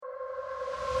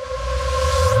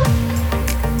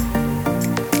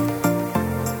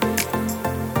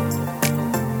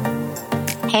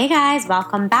Hey guys,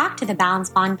 welcome back to the Balance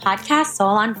Bond podcast, Soul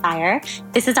on Fire.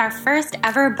 This is our first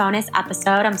ever bonus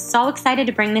episode. I'm so excited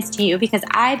to bring this to you because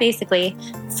I basically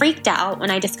freaked out when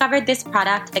I discovered this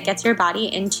product that gets your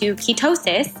body into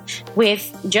ketosis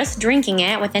with just drinking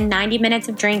it. Within 90 minutes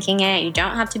of drinking it, you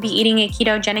don't have to be eating a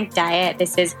ketogenic diet.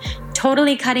 This is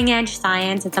totally cutting edge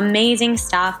science. It's amazing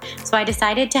stuff. So I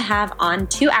decided to have on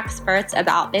two experts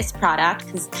about this product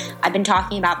because I've been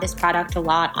talking about this product a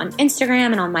lot on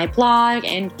Instagram and on my blog,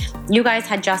 and you guys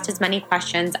had just as many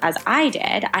questions as I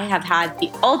did. I have had the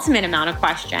ultimate amount of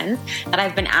questions that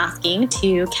I've been asking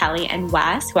to Kelly and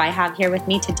Wes, who I have here with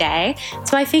me today.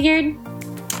 So I figured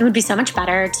it would be so much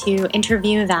better to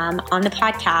interview them on the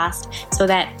podcast so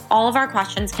that all of our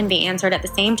questions can be answered at the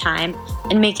same time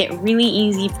and make it really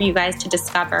easy for you guys to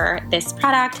discover this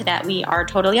product that we are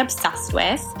totally obsessed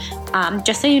with.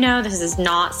 Just so you know, this is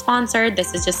not sponsored.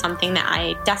 This is just something that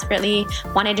I desperately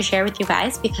wanted to share with you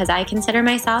guys because I consider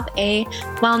myself a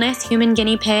wellness human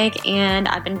guinea pig, and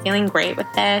I've been feeling great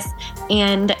with this.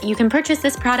 And you can purchase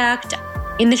this product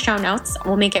in the show notes.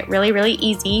 We'll make it really, really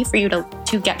easy for you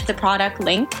to get to the product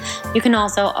link. You can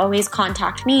also always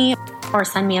contact me or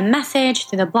send me a message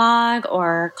through the blog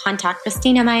or contact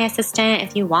Christina, my assistant.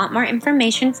 If you want more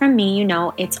information from me, you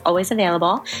know it's always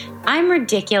available. I'm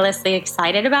ridiculously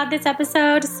excited about this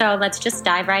episode, so let's just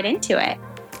dive right into it.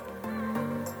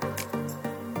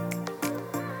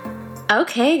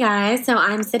 Okay, guys, so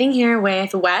I'm sitting here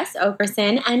with Wes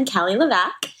Okerson and Kelly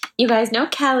Leveque. You guys know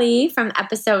Kelly from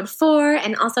episode 4,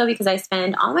 and also because I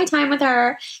spend all my time with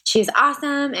her. She's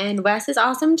awesome, and Wes is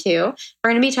awesome too.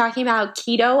 We're going to be talking about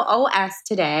Ketosis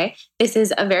today. This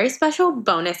is a very special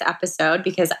bonus episode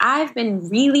because I've been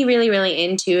really, really, really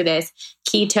into this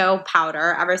keto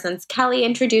powder ever since Kelly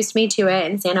introduced me to it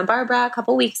in Santa Barbara a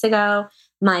couple weeks ago.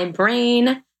 My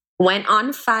brain went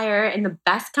on fire in the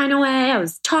best kind of way. I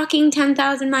was talking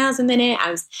 10,000 miles a minute. I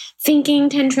was thinking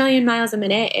 10 trillion miles a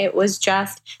minute. It was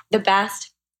just the best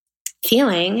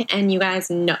feeling. And you guys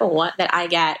know that I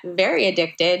get very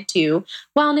addicted to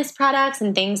wellness products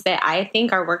and things that I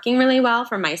think are working really well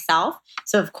for myself.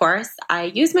 So of course, I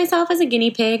use myself as a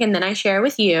guinea pig and then I share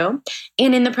with you.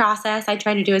 And in the process, I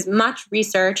try to do as much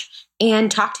research and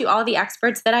talk to all the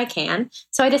experts that I can.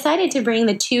 So I decided to bring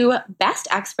the two best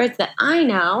experts that I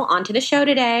know onto the show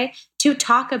today to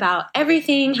talk about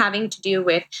everything having to do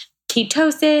with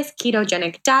ketosis,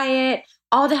 ketogenic diet,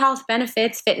 all the health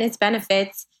benefits, fitness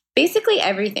benefits, basically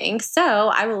everything. So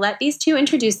I will let these two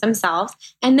introduce themselves,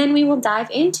 and then we will dive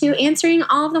into answering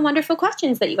all of the wonderful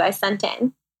questions that you guys sent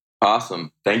in.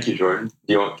 Awesome. Thank you, Jordan.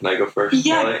 Can I go first?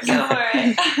 Yeah, go for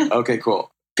it. Okay, cool.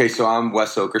 Okay, so I'm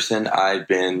Wes Okerson. I've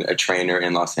been a trainer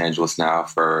in Los Angeles now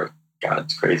for,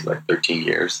 it's crazy, like 13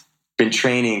 years. Been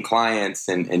training clients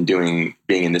and being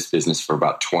in this business for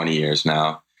about 20 years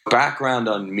now. Background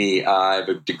on me, I have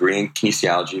a degree in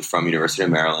kinesiology from University of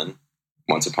Maryland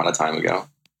once upon a time ago.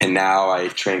 And now I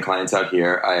train clients out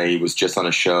here. I was just on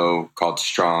a show called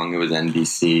Strong. It was an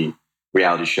NBC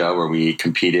reality show where we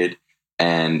competed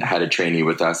and had a trainee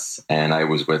with us. And I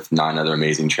was with 9 other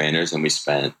amazing trainers. And we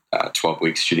spent 12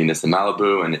 weeks shooting this in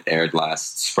Malibu. And it aired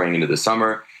last spring into the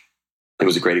summer. It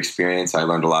was a great experience. I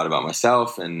learned a lot about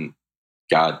myself and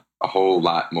got a whole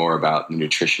lot more about the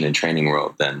nutrition and training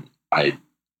world than I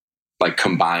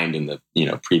combined in the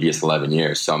previous 11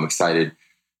 years. So I'm excited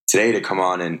today to come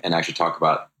on and actually talk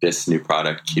about this new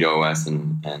product, Ketosis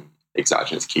and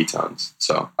exogenous ketones.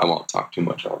 So I won't talk too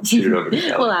much. I'll shoot it over to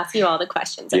Kelly. We'll ask you all the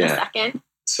questions in a second.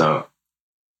 So,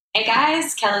 hey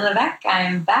guys, Kelly Leveque.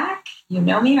 I'm back. You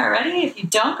know me already. If you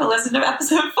don't, go listen to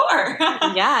episode 4.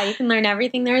 Yeah, you can learn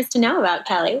everything there is to know about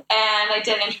Kelly. And I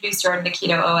did introduce Jordan to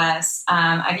Ketosis.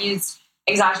 I've used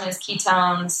exogenous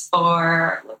ketones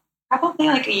for probably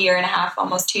like a year and a half,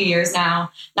 almost 2 years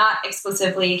now. Not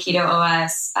exclusively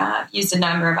Ketosis. I've used a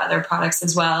number of other products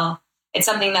as well. It's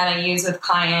something that I use with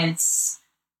clients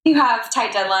who have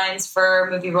tight deadlines for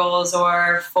movie roles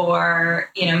or for,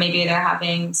 maybe they're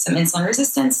having some insulin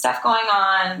resistance stuff going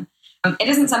on. It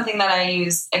isn't something that I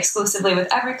use exclusively with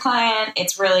every client.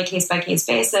 It's really case-by-case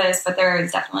basis, but there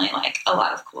is definitely a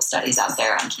lot of cool studies out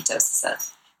there on ketosis. So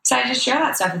excited to share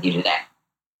that stuff with you today.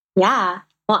 Yeah.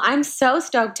 Well, I'm so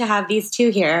stoked to have these two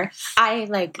here.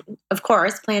 I, of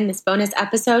course, planned this bonus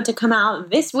episode to come out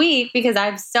this week because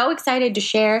I'm so excited to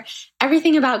share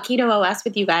everything about Ketosis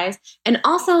with you guys and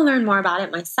also learn more about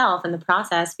it myself in the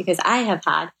process because I have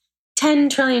had 10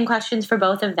 trillion questions for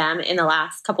both of them in the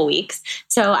last couple weeks.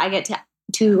 So I get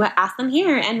to ask them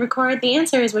here and record the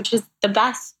answers, which is the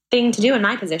best thing to do in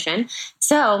my position.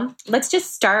 So let's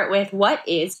just start with what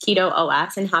is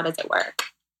Ketosis and how does it work?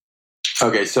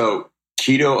 Okay, so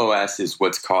Keto OS is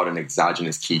what's called an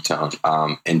exogenous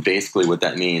ketone. And basically what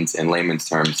that means in layman's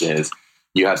terms is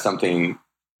you have something,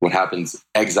 what happens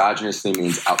exogenously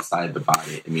means outside the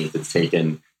body. It means it's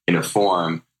taken in a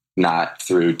form not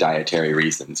through dietary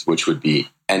reasons, which would be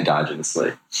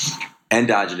endogenously.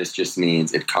 Endogenous just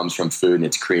means it comes from food and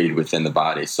it's created within the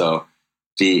body. So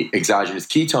the exogenous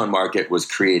ketone market was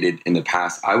created in the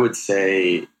past, I would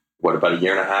say, about a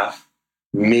year and a half?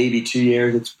 Maybe 2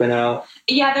 years it's been out.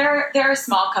 Yeah, there are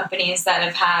small companies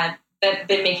that have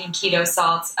been making keto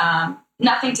salts.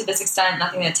 Nothing to this extent,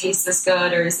 nothing that tastes this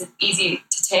good or is easy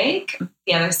to take.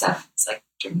 The other stuff is like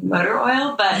drinking motor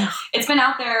oil, but it's been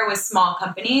out there with small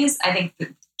companies. I think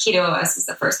the Keto OS is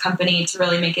the first company to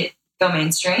really make it go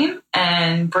mainstream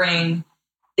and bring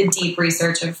the deep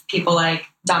research of people like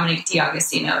Dominic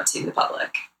D'Agostino to the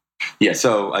public. Yeah,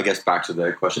 so I guess back to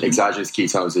the question, exogenous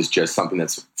ketones is just something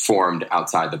that's formed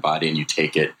outside the body and you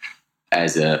take it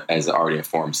as already a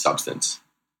formed substance.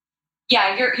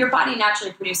 Yeah, your body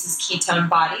naturally produces ketone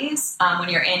bodies when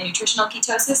you're in nutritional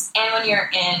ketosis and when you're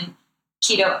in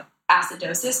ketoacidosis.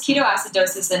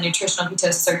 Ketoacidosis and nutritional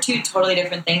ketosis are two totally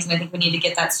different things, and I think we need to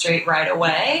get that straight right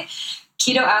away.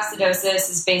 Ketoacidosis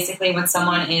is basically when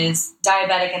someone is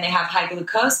diabetic and they have high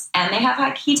glucose and they have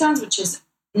high ketones, which is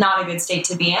not a good state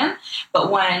to be in. But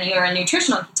when you're in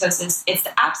nutritional ketosis, it's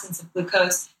the absence of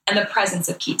glucose and the presence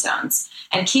of ketones.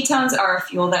 And ketones are a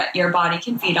fuel that your body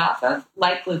can feed off of,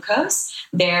 like glucose.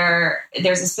 There's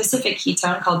a specific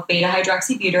ketone called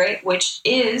beta-hydroxybutyrate, which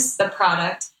is the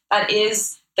product that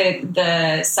is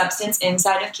the substance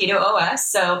inside of Keto OS.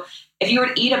 So if you were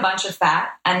to eat a bunch of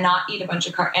fat and not eat a bunch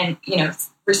of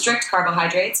restrict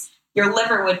carbohydrates, your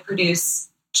liver would produce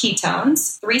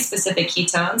ketones, 3 specific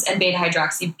ketones, and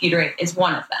beta-hydroxybutyrate is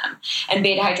one of them. And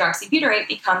beta-hydroxybutyrate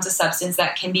becomes a substance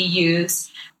that can be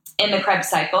used in the Krebs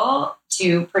cycle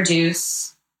to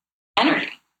produce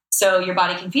energy. So your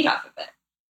body can feed off of it.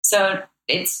 So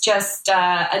it's just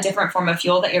a different form of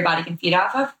fuel that your body can feed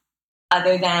off of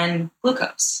other than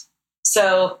glucose.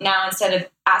 So now instead of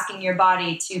asking your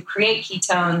body to create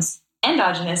ketones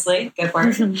endogenously, good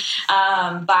word,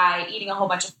 by eating a whole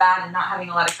bunch of fat and not having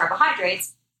a lot of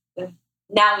carbohydrates,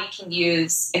 now we can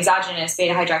use exogenous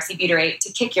beta-hydroxybutyrate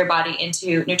to kick your body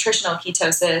into nutritional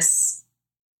ketosis,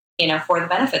 for the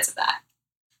benefits of that.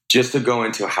 Just to go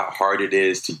into how hard it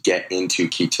is to get into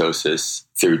ketosis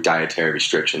through dietary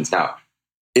restrictions. Now,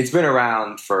 it's been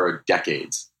around for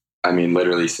decades. I mean,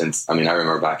 literally since, I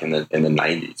remember back in the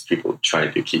 90s, people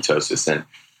trying to do ketosis, and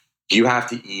you have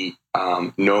to eat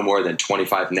no more than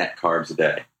 25 net carbs a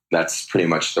day. That's pretty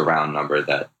much the round number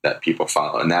that people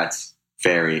follow. And that's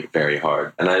very, very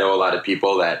hard. And I know a lot of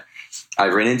people that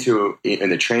I've run into in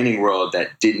the training world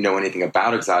that didn't know anything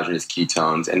about exogenous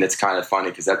ketones. And it's kind of funny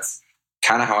because that's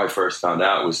kind of how I first found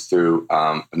out, was through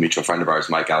a mutual friend of ours,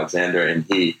 Mike Alexander, and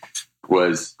he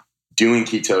was doing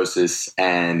ketosis,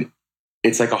 and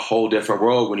it's like a whole different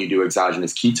world when you do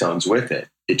exogenous ketones with it.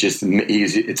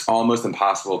 It's almost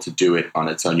impossible to do it on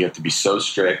its own. You have to be so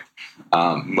strict.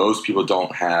 Most people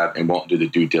don't have and won't do the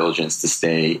due diligence to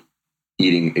stay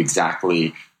eating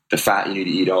exactly the fat you need to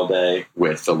eat all day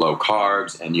with the low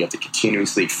carbs, and you have to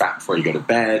continuously eat fat before you go to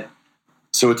bed.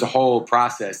 So it's a whole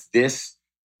process. This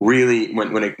really,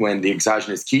 when the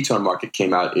exogenous ketone market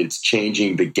came out, it's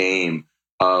changing the game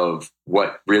of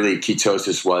what really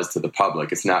ketosis was to the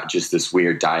public. It's not just this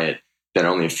weird diet that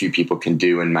only a few people can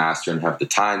do and master and have the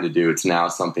time to do. It's now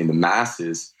something the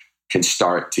masses can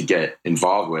start to get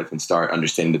involved with and start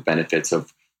understanding the benefits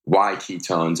of why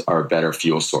ketones are a better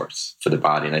fuel source for the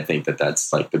body. And I think that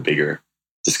that's like the bigger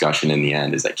discussion in the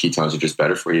end, is that ketones are just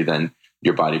better for you than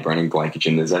your body burning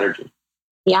glycogen as energy.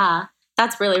 Yeah,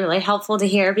 that's really, really helpful to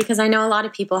hear, because I know a lot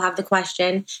of people have the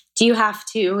question, do you have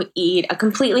to eat a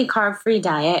completely carb-free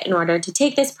diet in order to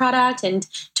take this product and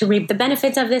to reap the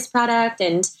benefits of this product?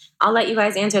 And I'll let you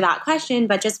guys answer that question,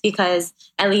 but just because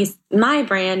at least my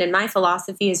brand and my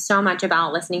philosophy is so much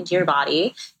about listening to your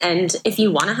body. And if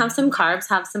you want to have some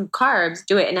carbs,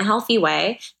 do it in a healthy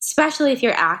way, especially if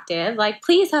you're active. Like,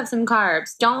 please have some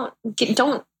carbs.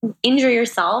 Don't injure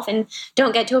yourself, and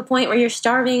don't get to a point where you're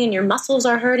starving and your muscles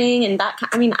are hurting. And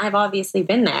I've obviously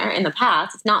been there in the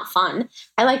past. It's not fun.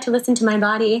 I like to listen to my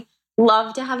body.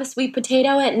 Love to have a sweet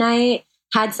potato at night.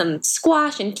 Had some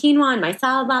squash and quinoa in my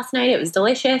salad last night. It was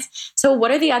delicious. So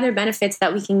what are the other benefits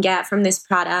that we can get from this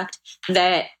product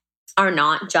that are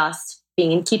not just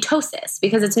being in ketosis?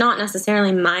 Because it's not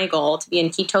necessarily my goal to be in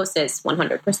ketosis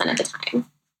 100% of the time.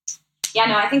 Yeah,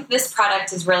 no, I think this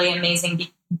product is really amazing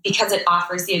because it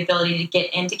offers the ability to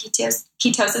get into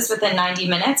ketosis within 90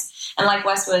 minutes. And like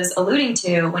Wes was alluding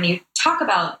to, when you talk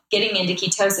about getting into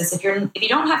ketosis, if you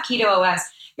don't have Keto OS,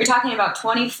 you're talking about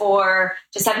 24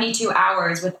 to 72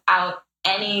 hours without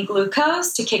any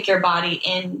glucose to kick your body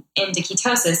into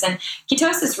ketosis. And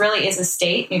ketosis really is a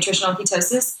state, nutritional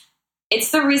ketosis.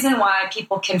 It's the reason why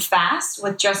people can fast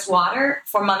with just water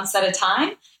for months at a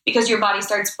time, because your body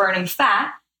starts burning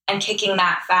fat and kicking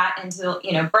that fat into,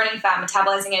 burning fat,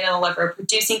 metabolizing it in the liver,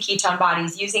 producing ketone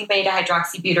bodies, using beta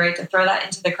hydroxybutyrate to throw that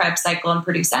into the Krebs cycle and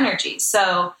produce energy.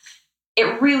 So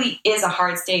it really is a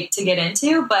hard state to get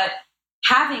into, but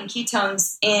having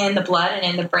ketones in the blood and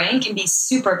in the brain can be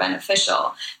super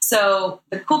beneficial. So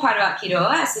the cool part about Keto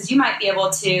OS is you might be able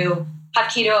to have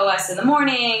Keto OS in the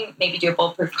morning, maybe do a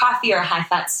bulletproof coffee or a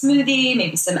high-fat smoothie,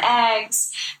 maybe some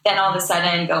eggs, then all of a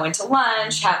sudden go into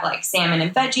lunch, have like salmon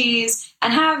and veggies,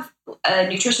 and have a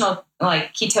nutritional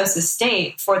like ketosis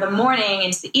state for the morning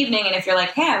into the evening. And if you're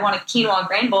like, hey, I want a quinoa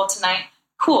grain bowl tonight,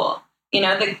 cool.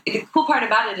 The cool part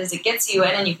about it is it gets you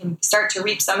in and you can start to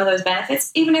reap some of those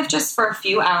benefits, even if just for a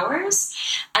few hours.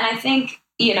 And I think,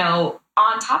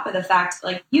 on top of the fact,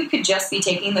 like you could just be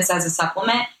taking this as a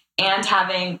supplement and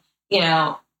having,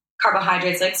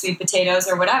 carbohydrates like sweet potatoes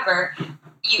or whatever.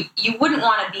 You wouldn't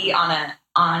want to be on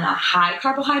a high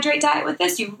carbohydrate diet with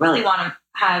this. You really want to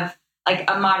have like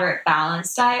a moderate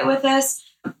balanced diet with this.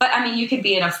 But I mean, you could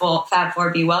be in a full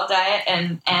Fab4 Be Well diet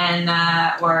and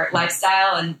or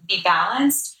lifestyle and be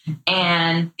balanced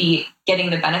and be getting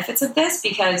the benefits of this,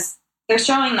 because they're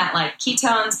showing that like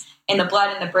ketones in the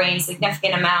blood and the brain,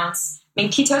 significant amounts. I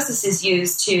mean, ketosis is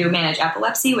used to manage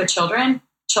epilepsy with children.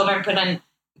 Children put in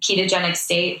ketogenic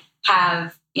state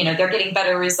have, they're getting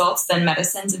better results than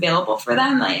medicines available for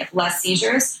them. They have less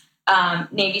seizures.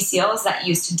 Navy SEALs that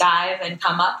used to dive and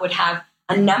come up would have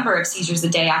a number of seizures a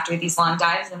day after these long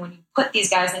dives. And when you put these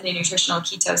guys into nutritional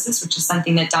ketosis, which is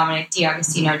something that Dominic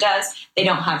D'Agostino does, they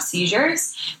don't have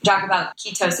seizures. We talk about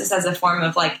ketosis as a form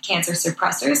of like cancer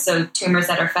suppressors. So tumors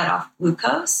that are fed off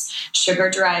glucose,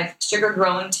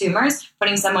 sugar-growing tumors,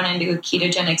 putting someone into a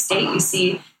ketogenic state, you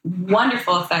see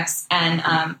wonderful effects and,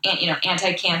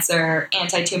 anti-cancer,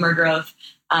 anti-tumor growth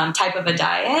type of a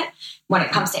diet. When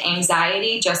it comes to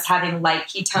anxiety, just having light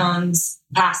ketones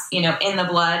pass, in the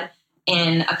blood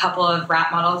in a couple of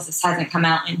rat models. This hasn't come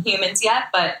out in humans yet,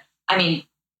 but I mean,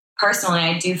 personally,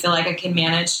 I do feel like I can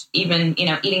manage even,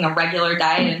 eating a regular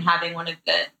diet and having one of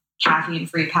the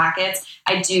caffeine-free packets.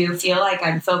 I do feel like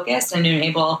I'm focused and I'm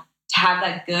able to have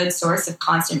that good source of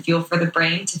constant fuel for the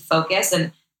brain to focus.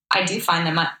 And I do find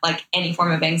that like any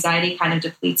form of anxiety kind of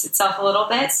depletes itself a little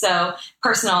bit. So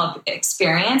personal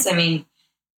experience, I mean,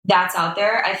 that's out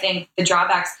there. I think the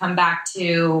drawbacks come back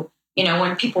to,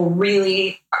 when people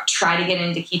really try to get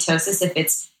into ketosis,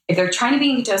 if they're trying to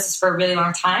be in ketosis for a really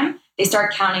long time, they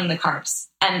start counting the carbs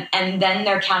and then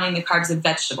they're counting the carbs of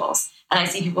vegetables. And I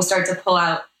see people start to pull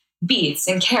out beets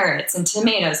and carrots and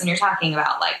tomatoes. And you're talking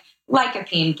about like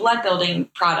lycopene, blood building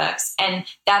products. And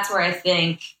that's where I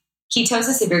think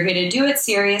ketosis, if you're going to do it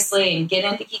seriously and get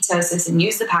into ketosis and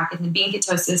use the packet and be in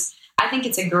ketosis, I think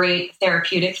it's a great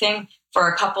therapeutic thing for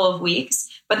a couple of weeks.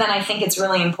 But then I think it's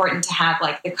really important to have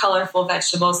like the colorful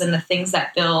vegetables and the things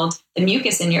that build the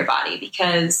mucus in your body,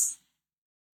 because,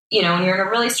 when you're in a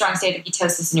really strong state of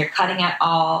ketosis and you're cutting out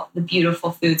all the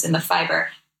beautiful foods and the fiber,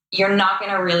 you're not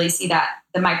going to really see the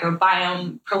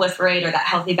microbiome proliferate or that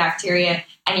healthy bacteria.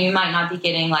 And you might not be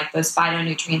getting like those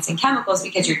phytonutrients and chemicals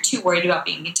because you're too worried about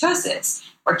being ketosis.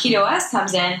 Where Keto OS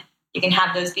comes in, you can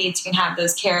have those beets, you can have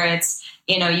those carrots,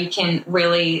 you can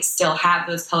really still have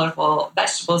those colorful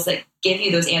vegetables that give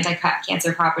you those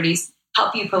anti-cancer properties,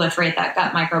 help you proliferate that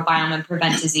gut microbiome and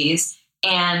prevent disease,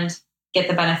 and get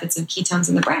the benefits of ketones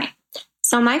in the brain.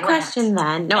 So my question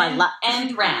then,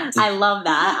 I love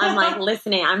that. I'm like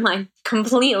listening. I'm like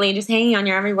completely just hanging on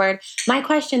your every word. My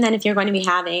question then, if you're going to be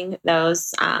having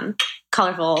those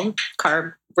colorful,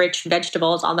 carb-rich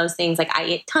vegetables, all those things, like I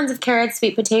eat tons of carrots,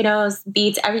 sweet potatoes,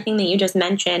 beets, everything that you just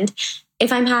mentioned.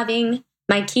 If I'm having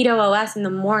my Keto OS in the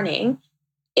morning,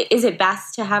 is it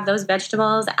best to have those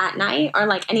vegetables at night or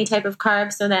like any type of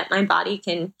carb so that my body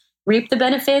can reap the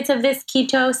benefits of this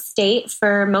keto state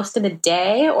for most of the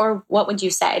day? Or what would you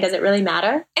say? Does it really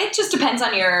matter? It just depends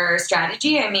on your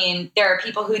strategy. I mean, there are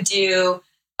people who do,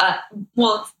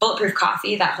 bulletproof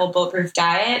coffee, that whole bulletproof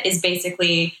diet is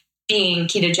basically being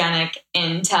ketogenic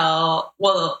until,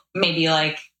 maybe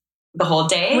like the whole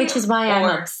day. Which is why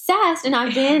I'm obsessed. And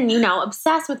I've been,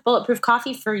 obsessed with bulletproof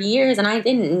coffee for years. And I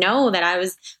didn't know that I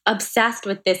was obsessed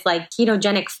with this like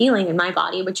ketogenic feeling in my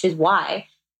body, which is why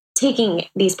taking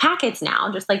these packets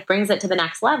now just like brings it to the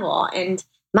next level. And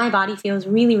my body feels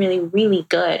really, really, really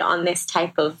good on this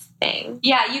type of thing.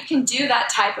 Yeah, you can do that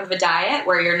type of a diet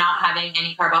where you're not having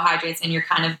any carbohydrates and you're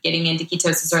kind of getting into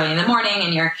ketosis early in the morning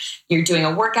and you're doing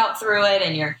a workout through it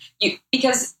and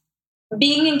because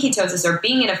being in ketosis or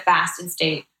being in a fasted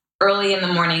state early in the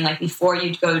morning, like before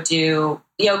you go do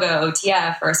yoga,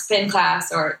 OTF, or a spin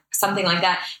class or something like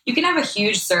that, you can have a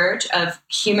huge surge of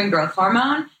human growth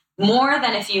hormone, more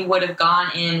than if you would have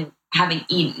gone in having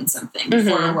eaten something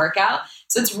before a workout.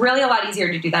 So it's really a lot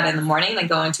easier to do that in the morning than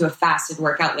go into a fasted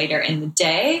workout later in the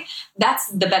day. That's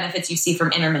the benefits you see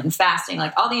from intermittent fasting.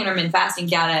 Like all the intermittent fasting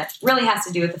data really has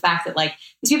to do with the fact that like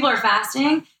these people are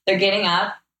fasting, they're getting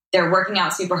up, they're working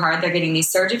out super hard, they're getting these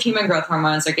surge of human growth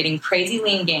hormones, they're getting crazy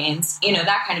lean gains,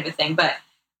 that kind of a thing. But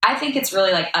I think it's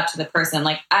really like up to the person.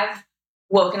 Like I've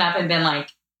woken up and been like,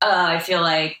 I feel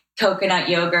like coconut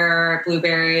yogurt,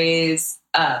 blueberries,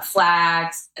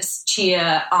 flax,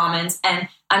 chia, almonds, and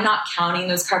I'm not counting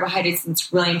those carbohydrates. And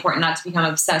it's really important not to become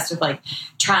obsessed with like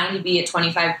trying to be at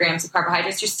 25 grams of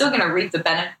carbohydrates. You're still going to reap the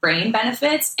brain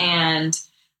benefits and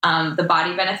the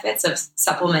body benefits of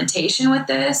supplementation with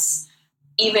this.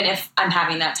 Even if I'm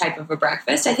having that type of a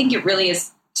breakfast, I think it really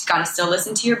is got to still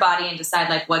listen to your body and decide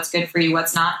like what's good for you,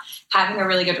 what's not. Having a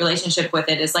really good relationship with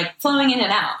it is like flowing in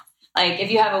and out. Like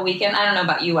if you have a weekend, I don't know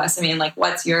about you, Wes. I mean, like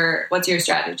what's your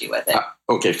strategy with it?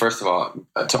 Okay, first of all,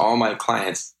 to all my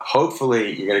clients,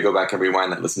 hopefully you're going to go back and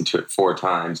rewind that, listen to it 4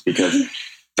 times, because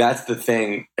that's the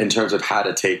thing in terms of how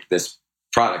to take this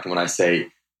product. And when I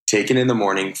say take it in the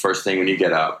morning, first thing when you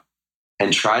get up,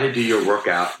 and try to do your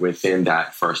workout within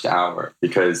that first hour,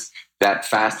 because that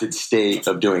fasted state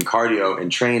of doing cardio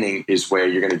and training is where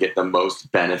you're going to get the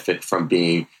most benefit from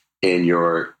being in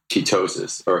your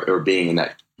ketosis or being in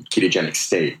that ketogenic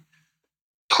state.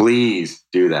 Please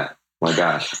do that. My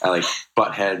gosh, I like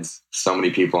butt heads so many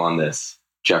people on this,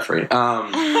 Jeffrey. So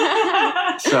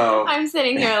I'm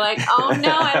sitting here like, oh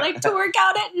no, I like to work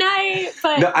out at night.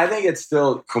 But no, I think it's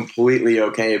still completely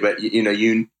okay. But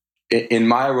in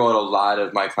my world, a lot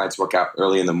of my clients work out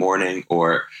early in the morning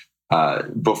or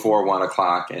before 1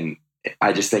 o'clock, and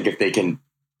I just think if they can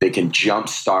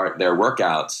jumpstart their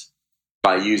workouts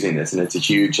by using this, and it's a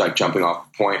huge like jumping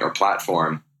off point or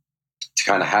platform to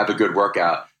kind of have a good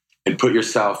workout and put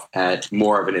yourself at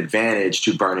more of an advantage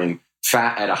to burning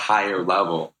fat at a higher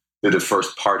level through the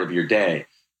first part of your day.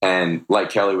 And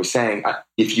like Kelly was saying,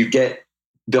 if you get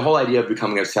the whole idea of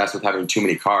becoming obsessed with having too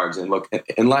many carbs, and look,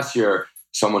 unless you're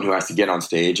someone who has to get on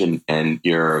stage and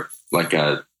you're like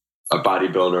a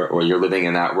bodybuilder or you're living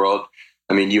in that world,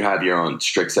 I mean, you have your own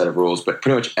strict set of rules, but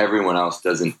pretty much everyone else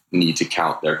doesn't need to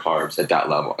count their carbs at that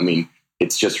level. I mean,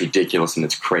 it's just ridiculous and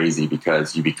it's crazy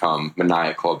because you become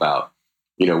maniacal about,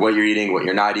 what you're eating, what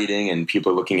you're not eating, and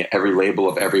people are looking at every label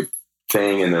of everything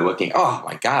and they're looking, oh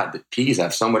my God, the peas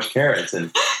have so much carrots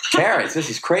and carrots. This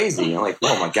is crazy. And I'm like,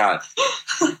 oh my God,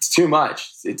 it's too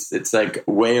much. It's like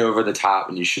way over the top,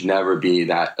 and you should never be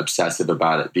that obsessive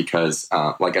about it because,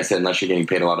 like I said, unless you're getting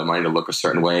paid a lot of money to look a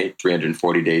certain way,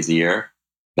 340 days a year,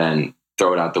 then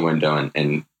throw it out the window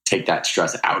and take that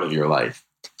stress out of your life.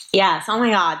 Yes. Oh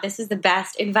my God. This is the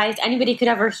best advice anybody could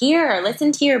ever hear.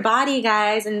 Listen to your body,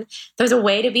 guys. And there's a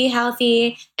way to be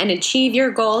healthy and achieve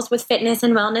your goals with fitness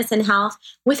and wellness and health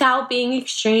without being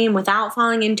extreme, without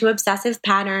falling into obsessive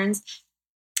patterns.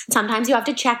 Sometimes you have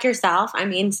to check yourself. I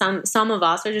mean, some of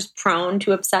us are just prone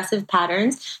to obsessive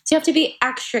patterns. So you have to be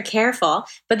extra careful.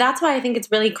 But that's why I think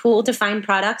it's really cool to find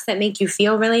products that make you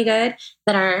feel really good,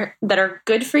 that are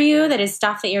good for you, that is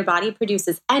stuff that your body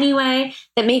produces anyway,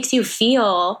 that makes you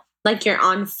feel like you're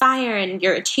on fire and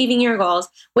you're achieving your goals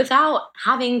without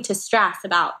having to stress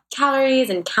about calories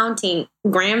and counting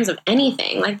grams of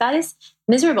anything. Like that is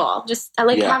miserable. Just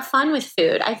have fun with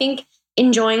food. I think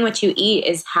enjoying what you eat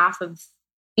is half of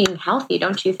being healthy,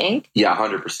 don't you think? Yeah,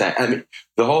 100%. I mean,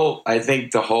 I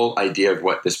think the whole idea of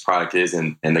what this product is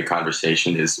and the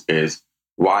conversation is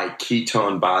why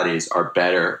ketone bodies are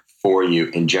better for you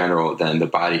in general than the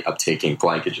body uptaking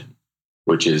glycogen,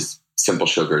 which is simple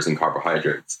sugars and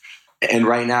carbohydrates. And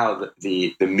right now,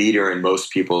 the meter in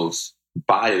most people's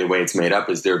body, the way it's made up,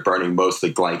 is they're burning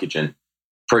mostly glycogen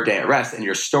per day at rest, and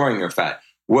you're storing your fat.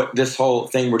 What this whole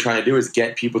thing we're trying to do is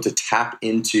get people to tap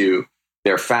into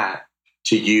their fat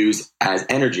to use as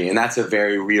energy. And that's a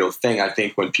very real thing. I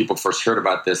think when people first heard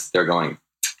about this, they're going,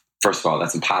 first of all,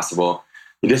 that's impossible.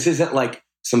 This isn't like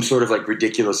some sort of like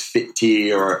ridiculous fit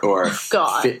tea or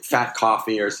fat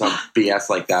coffee or some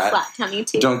BS like that. Flat tummy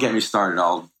tea. Don't get me started.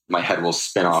 My head will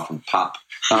spin off and pop.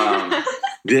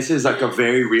 This is like a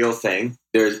very real thing.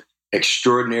 There's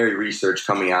extraordinary research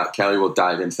coming out. Kelly will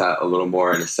dive into that a little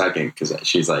more in a second because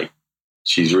she's like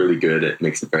She's really good at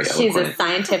makes it very She's eloquent. A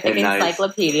scientific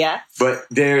encyclopedia. Nice. But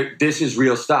this is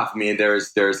real stuff. I mean,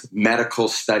 there's medical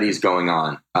studies going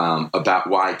on about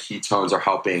why ketones are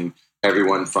helping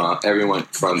everyone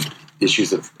from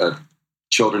issues of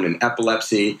children in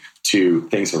epilepsy to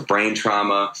things of brain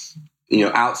trauma.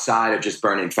 Outside of just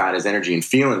burning fat as energy and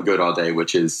feeling good all day,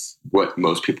 which is what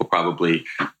most people probably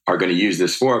are going to use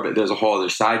this for. But there's a whole other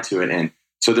side to it, and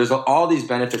so there's all these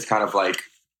benefits kind of like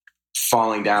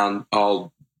falling down,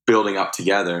 all building up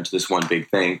together into this one big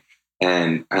thing.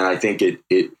 And I think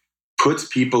it puts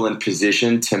people in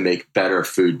position to make better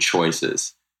food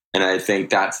choices. And I think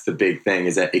that's the big thing,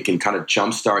 is that it can kind of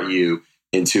jumpstart you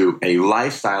into a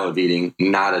lifestyle of eating,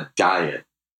 not a diet.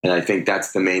 And I think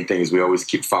that's the main thing, is we always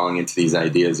keep falling into these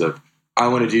ideas of, I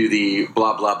want to do the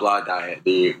blah, blah, blah diet,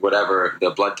 the whatever,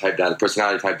 the blood type diet, the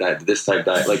personality type diet, this type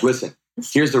diet. Like, listen,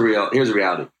 here's the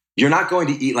reality. You're not going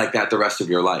to eat like that the rest of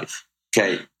your life.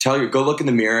 Okay. Go look in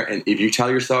the mirror. And if you tell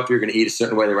yourself you're going to eat a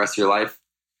certain way the rest of your life,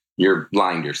 you're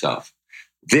lying to yourself.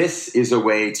 This is a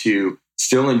way to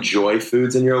still enjoy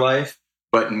foods in your life,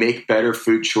 but make better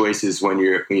food choices when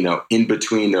you're, in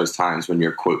between those times when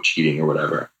you're quote cheating or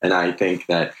whatever. And I think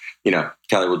that,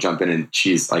 Kelly will jump in, and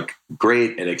she's like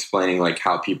great at explaining like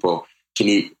how people can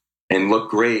eat and look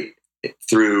great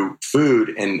through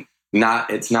food, and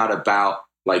it's not about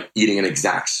like eating an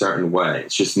exact certain way.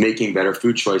 It's just making better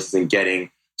food choices and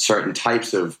getting certain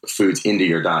types of foods into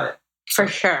your diet. For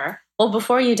sure. Well,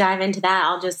 before you dive into that,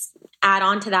 I'll just add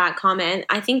on to that comment.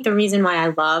 I think the reason why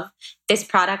I love this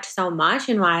product so much,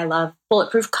 and why I love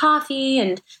Bulletproof Coffee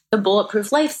and the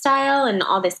Bulletproof lifestyle and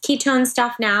all this ketone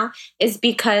stuff now, is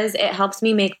because it helps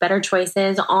me make better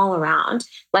choices all around.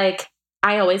 Like,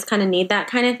 I always kind of need that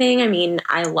kind of thing. I mean,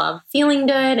 I love feeling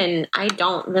good, and I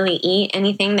don't really eat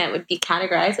anything that would be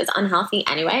categorized as unhealthy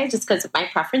anyway, just because of my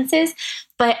preferences.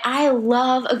 But I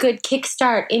love a good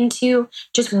kickstart into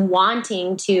just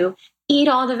wanting to eat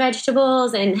all the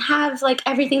vegetables and have like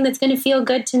everything that's going to feel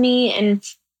good to me. And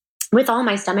with all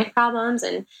my stomach problems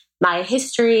and my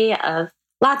history of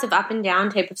lots of up and down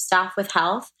type of stuff with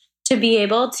health, to be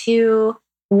able to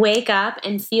wake up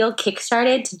and feel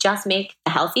kickstarted to just make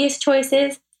the healthiest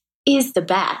choices is the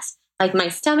best. Like, my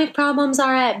stomach problems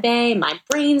are at bay, my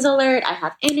brain's alert, I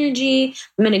have energy,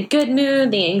 I'm in a good mood,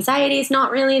 the anxiety is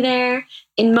not really there.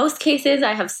 In most cases,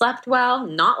 I have slept well,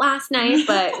 not last night,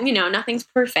 but nothing's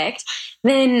perfect.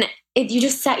 Then you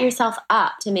just set yourself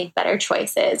up to make better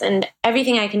choices. And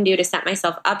everything I can do to set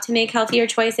myself up to make healthier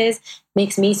choices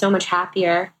makes me so much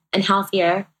happier and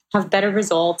healthier, have better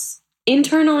results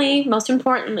internally, most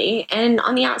importantly, and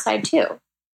on the outside too.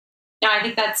 No, I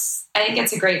think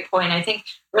it's a great point. I think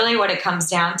really what it comes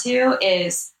down to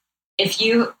is, if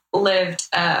you lived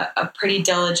a pretty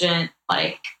diligent,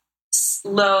 like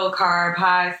low carb,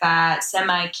 high fat,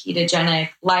 semi-ketogenic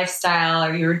lifestyle,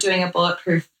 or you were doing a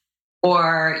bulletproof,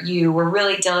 or you were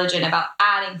really diligent about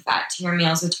adding fat to your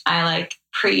meals, which I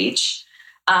preach,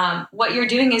 what you're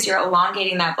doing is you're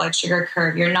elongating that blood sugar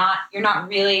curve. You're not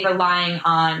really relying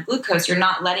on glucose. You're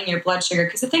not letting your blood sugar,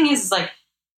 because the thing is like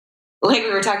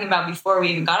we were talking about before we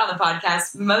even got on the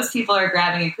podcast, most people are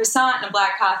grabbing a croissant and a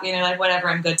black coffee, and they're like, whatever,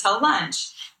 I'm good till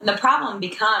lunch. And the problem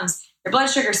becomes your blood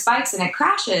sugar spikes and it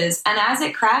crashes. And as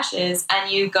it crashes and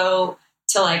you go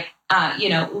to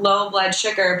low blood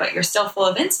sugar, but you're still full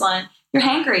of insulin, you're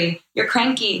hangry, you're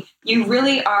cranky. You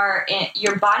really are,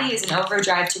 your body is in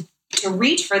overdrive to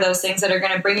reach for those things that are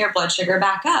going to bring your blood sugar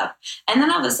back up. And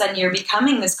then all of a sudden you're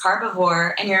becoming this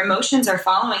carnivore, and your emotions are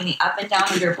following the up and down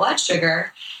of your blood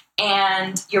sugar.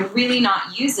 And you're really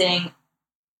not using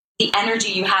the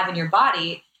energy you have in your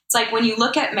body. It's like when you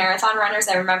look at marathon runners,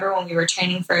 I remember when we were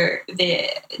training for the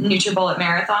NutriBullet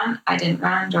Marathon. I didn't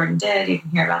run, Jordan did. You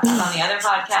can hear about that on the other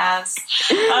podcast.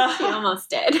 He almost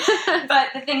did. But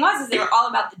the thing was, they were all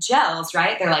about the gels,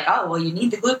 right? They're like, oh, well, you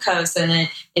need the glucose, and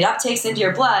it uptakes into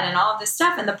your blood and all of this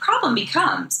stuff. And the problem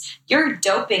becomes, you're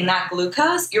doping that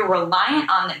glucose. You're reliant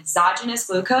on the exogenous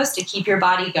glucose to keep your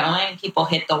body going. People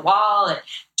hit the wall at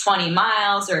 20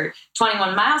 miles or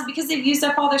 21 miles because they've used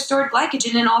up all their stored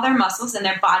glycogen in all their muscles, and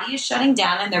their body is shutting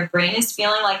down, and their brain is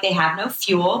feeling like they have no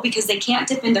fuel because they can't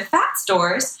dip into fat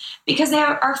stores because they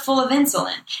are full of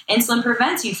insulin. Insulin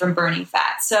prevents you from burning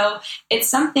fat. So it's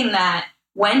something that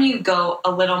when you go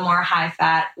a little more high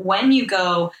fat, when you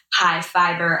go high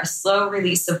fiber, a slow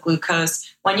release of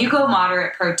glucose, when you go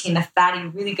moderate protein, the fatty,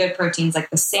 really good proteins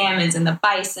like the salmons and the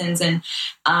bisons and,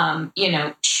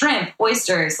 shrimp,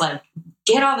 oysters,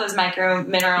 get all those micro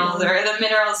minerals or the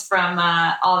minerals from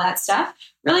all that stuff.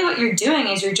 Really what you're doing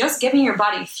is you're just giving your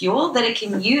body fuel that it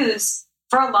can use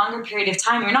for a longer period of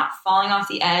time. You're not falling off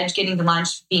the edge, getting to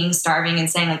lunch, being starving and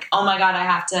saying oh my God, I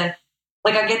have to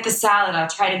Like I get the salad, I'll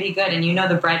try to be good. And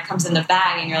the bread comes in the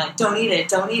bag and you're like, don't eat it,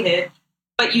 don't eat it.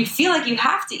 But you feel like you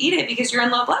have to eat it because you're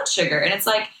in low blood sugar. And it's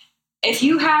like, if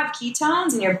you have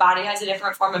ketones and your body has a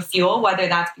different form of fuel, whether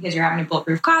that's because you're having a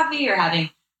bulletproof coffee or having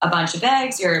a bunch of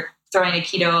eggs, you're throwing a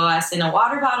keto OS in a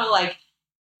water bottle, like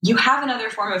you have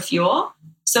another form of fuel.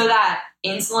 So that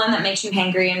insulin that makes you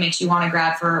hangry and makes you want to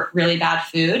grab for really bad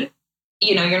food,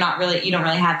 you don't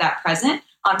really have that present.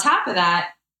 On top of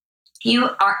that, you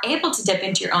are able to dip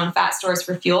into your own fat stores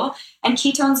for fuel. And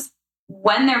ketones,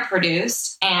 when they're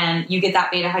produced and you get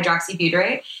that beta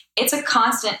hydroxybutyrate, it's a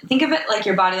constant. Think of it like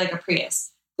your body like a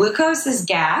Prius. Glucose is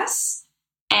gas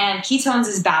and ketones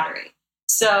is battery.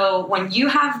 So when you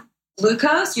have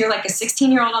glucose, you're like a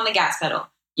 16-year-old on the gas pedal.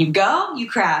 You go, you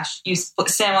crash, you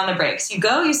slam on the brakes. You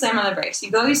go, you slam on the brakes.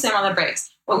 You go, you slam on the brakes.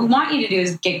 What we want you to do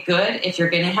is get good, if you're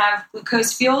going to have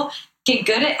glucose fuel, get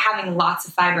good at having lots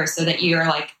of fiber so that you're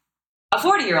like a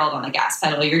 40-year-old on the gas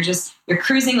pedal. You're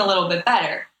cruising a little bit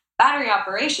better. Battery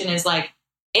operation is like,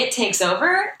 it takes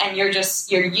over and you're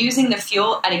using the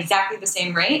fuel at exactly the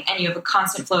same rate and you have a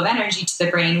constant flow of energy to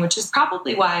the brain, which is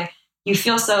probably why you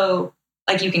feel so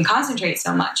like you can concentrate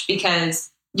so much, because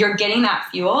you're getting that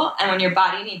fuel, and when your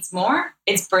body needs more,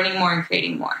 it's burning more and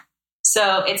creating more.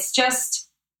 So it's just,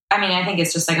 I think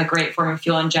it's just like a great form of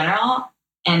fuel in general,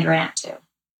 and rant too.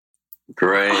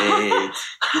 Great.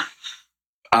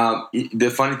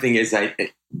 The funny thing is,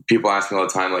 people ask me all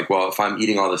the time, like, well, if I'm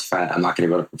eating all this fat, I'm not going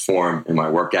to be able to perform in my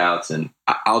workouts. And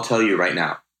I'll tell you right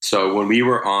now. So when we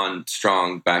were on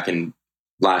Strong back in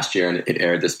last year, and it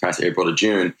aired this past April to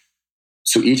June,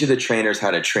 so each of the trainers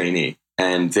had a trainee,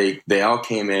 and they all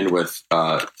came in with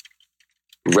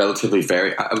relatively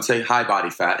I would say high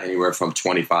body fat, anywhere from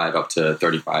 25 up to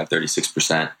 35,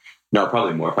 36%. No,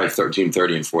 probably more, probably 30 and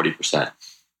 40%.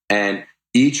 And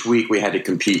each week we had to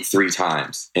compete 3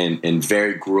 times in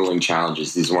very grueling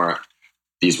challenges. These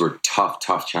were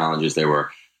tough challenges. They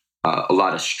were a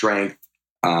lot of strength.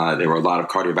 There were a lot of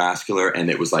cardiovascular,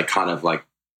 and it was like kind of like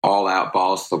all out,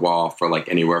 balls to the wall for like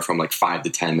anywhere from like 5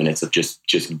 to 10 minutes of just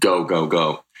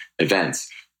go events.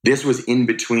 This was in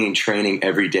between training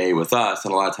every day with us,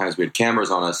 and a lot of times we had cameras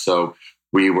on us, so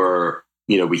we were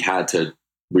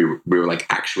like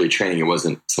actually training. It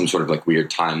wasn't some sort of like weird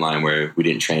timeline where we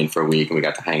didn't train for a week and we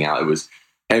got to hang out. It was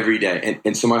every day.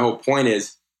 And so my whole point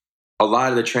is, a lot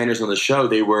of the trainers on the show,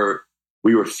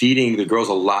 we were feeding the girls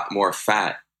a lot more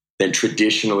fat than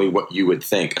traditionally what you would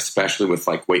think, especially with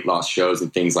like weight loss shows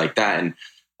and things like that. And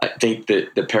I think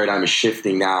that the paradigm is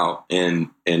shifting now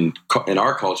in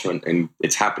our culture, and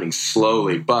it's happening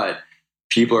slowly, but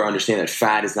people are understanding that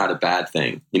fat is not a bad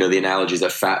thing. The analogy is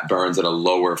that fat burns at a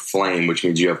lower flame, which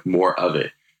means you have more of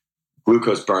it.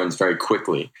 Glucose burns very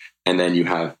quickly. And then you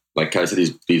have, like I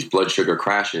said, these blood sugar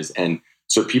crashes. And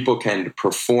so people can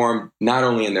perform not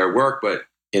only in their work, but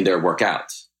in their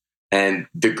workouts. And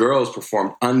the girls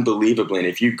performed unbelievably. And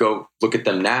if you go look at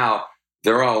them now,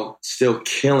 they're all still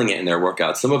killing it in their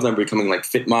workouts. Some of them are becoming like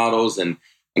fit models. And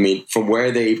from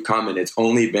where they've come, and it's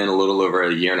only been a little over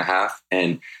a year and a half,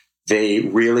 and they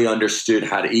really understood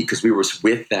how to eat because we were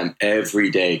with them every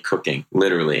day cooking,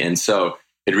 literally. And so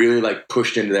it really like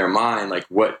pushed into their mind, like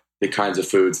what the kinds of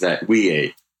foods that we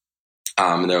ate.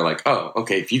 And they're like, oh,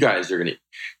 okay, if you guys are going to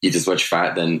eat this much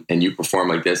fat, then, and you perform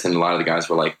like this. And a lot of the guys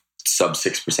were like sub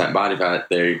 6% body fat.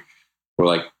 They were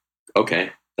like,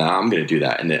 okay, now I'm going to do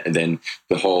that. And then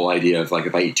the whole idea of like,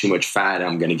 if I eat too much fat,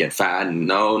 I'm going to get fat. And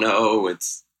no,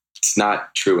 it's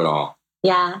not true at all.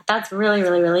 Yeah, that's really,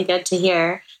 really, really good to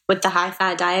hear with the high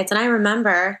fat diets. And I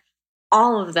remember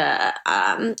all of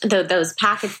those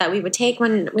packets that we would take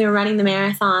when we were running the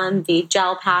marathon, the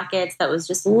gel packets that was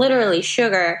just literally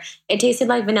sugar. It tasted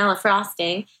like vanilla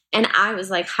frosting. And I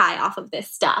was like high off of this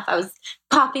stuff. I was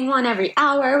popping one every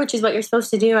hour, which is what you're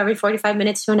supposed to do every 45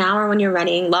 minutes to an hour when you're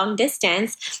running long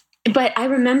distance. But I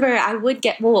remember I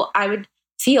would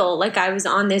feel like I was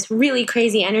on this really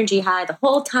crazy energy high the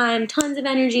whole time, tons of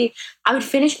energy. I would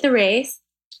finish the race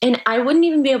and I wouldn't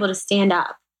even be able to stand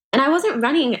up. And I wasn't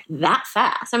running that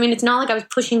fast. It's not like I was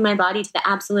pushing my body to the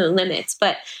absolute limits,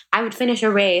 but I would finish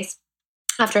a race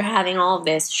after having all of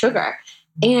this sugar.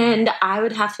 And I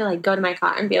would have to like go to my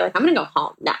car and be like, I'm going to go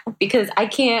home now because I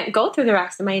can't go through the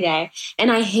rest of my day.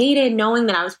 And I hated knowing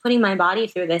that I was putting my body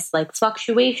through this like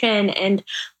fluctuation. And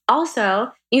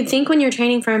also, you'd think when you're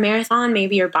training for a marathon,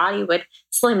 maybe your body would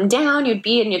slim down, you'd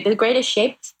be in the greatest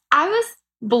shape. I was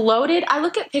bloated. I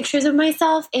look at pictures of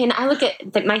myself and I look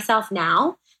at myself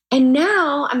now. And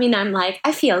now, I'm like,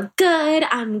 I feel good.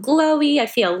 I'm glowy. I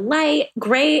feel light,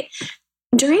 great.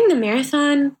 During the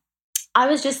marathon, I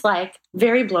was just like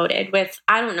very bloated with,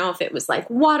 I don't know if it was like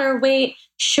water weight,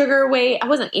 sugar weight. I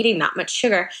wasn't eating that much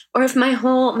sugar, or if my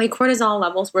cortisol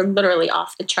levels were literally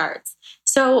off the charts.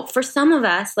 So for some of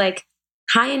us, like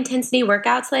high intensity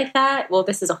workouts like that, well,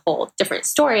 this is a whole different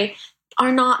story,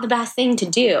 are not the best thing to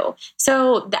do.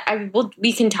 So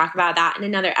we can talk about that in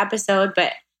another episode,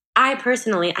 but I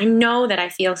know that I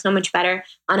feel so much better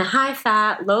on a high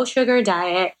fat, low sugar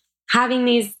diet, having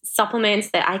these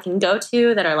supplements that I can go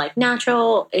to that are like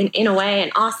natural in a way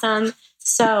and awesome.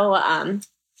 So,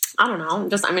 I don't know.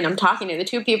 I'm talking to the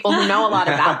two people who know a lot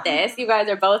about this. You guys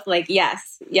are both like,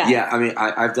 yes. Yeah. I mean,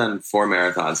 I've done 4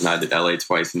 marathons, and I did LA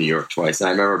twice and New York twice. And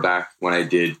I remember back when I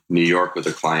did New York with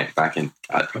a client back in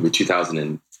probably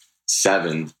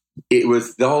 2007, it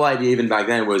was the whole idea even back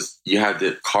then was you had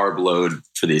to carb load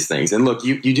for these things. And look,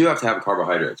 you do have to have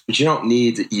carbohydrates, but you don't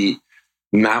need to eat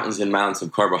mountains and mountains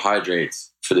of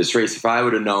carbohydrates for this race. If I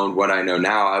would have known what I know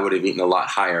now, I would have eaten a lot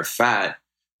higher fat,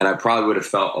 and I probably would have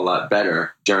felt a lot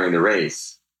better during the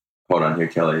race. Hold on here,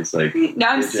 Kelly. It's like, no,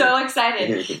 I'm so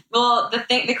excited. Well,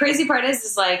 the crazy part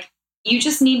is like, you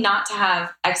just need not to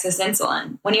have excess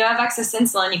insulin. When you have excess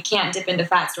insulin, you can't dip into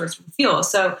fat stores for fuel.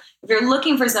 So if you're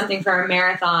looking for something for a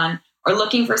marathon or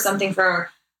looking for something for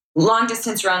long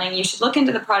distance running, you should look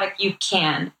into the product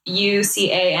UCAN,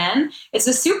 UCAN. It's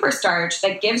a super starch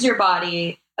that gives your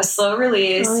body a slow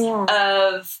release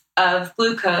of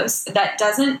glucose that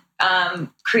doesn't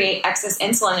create excess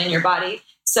insulin in your body,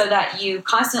 so that you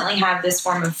constantly have this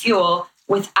form of fuel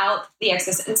without the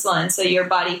excess insulin, so your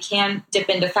body can dip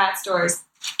into fat stores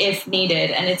if needed.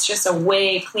 And it's just a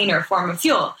way cleaner form of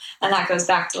fuel. And that goes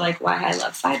back to like why I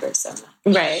love fiber so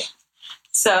much. Right.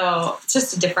 So it's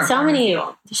just a different form of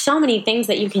fuel. So many things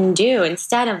that you can do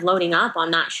instead of loading up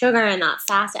on that sugar and that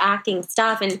fast acting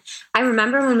stuff. And I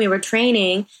remember when we were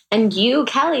training and you,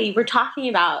 Kelly, were talking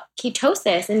about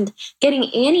ketosis and getting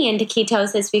Annie into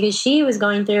ketosis because she was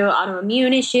going through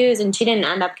autoimmune issues and she didn't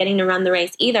end up getting to run the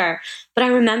race either. But I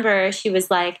remember she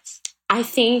was like, I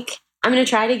think I'm going to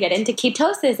try to get into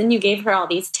ketosis. And you gave her all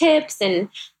these tips. And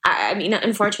I mean,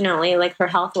 unfortunately, like her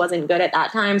health wasn't good at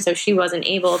that time. So she wasn't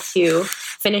able to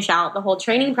finish out the whole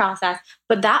training process.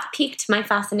 But that piqued my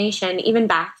fascination even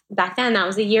back then. That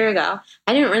was a year ago.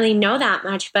 I didn't really know that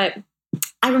much. But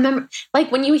I remember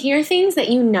like when you hear things that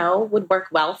you know would work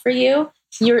well for you,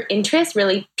 your interest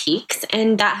really peaks.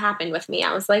 And that happened with me.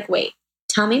 I was like, wait.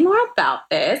 Tell me more about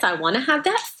this. I want to have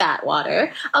that fat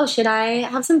water. Oh, should I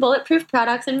have some bulletproof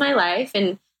products in my life?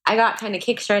 And I got kind of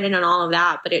kickstarted on all of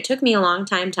that, but it took me a long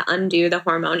time to undo the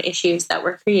hormone issues that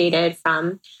were created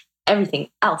from everything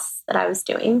else that I was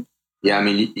doing. Yeah, I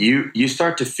mean, you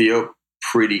start to feel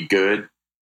pretty good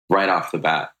right off the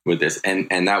bat with this. And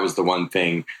that was the one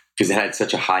thing, because it had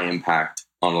such a high impact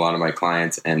on a lot of my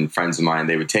clients and friends of mine.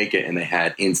 They would take it and they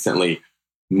had instantly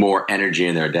more energy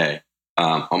in their day.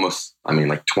 Almost, I mean,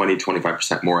 like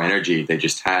 20-25% more energy they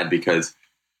just had, because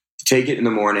to take it in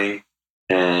the morning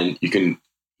and you can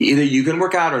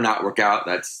work out or not work out.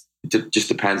 It just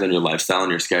depends on your lifestyle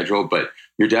and your schedule, but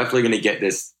you're definitely going to get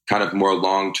this kind of more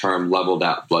long-term leveled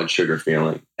out blood sugar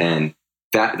feeling. And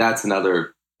that's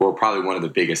another, or probably one of the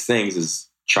biggest things is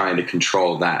trying to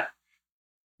control that,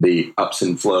 the ups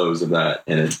and flows of that.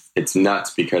 And it's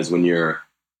nuts, because when you're,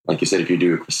 like you said, if you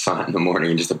do a croissant in the morning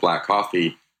and just a black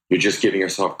coffee, you're just giving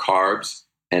yourself carbs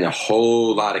and a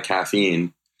whole lot of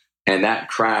caffeine. And that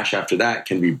crash after that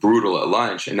can be brutal at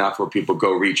lunch. And that's where people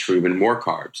go reach for even more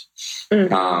carbs.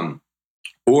 Mm-hmm.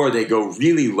 Or they go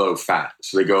really low fat.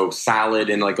 So they go salad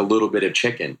and like a little bit of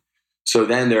chicken. So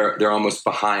then they're almost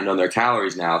behind on their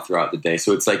calories now throughout the day.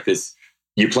 So it's like this,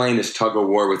 you're playing this tug of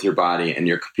war with your body,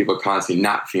 and people are constantly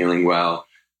not feeling well.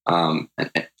 And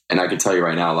I can tell you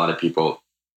right now, a lot of people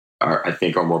I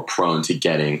think are more prone to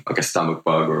getting like a stomach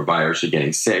bug or a virus or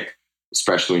getting sick,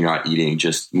 especially when you're not eating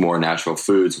just more natural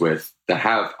foods that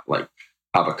have like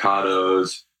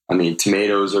avocados. I mean,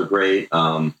 tomatoes are great.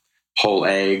 Whole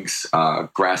eggs,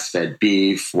 grass-fed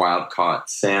beef,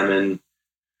 wild-caught salmon.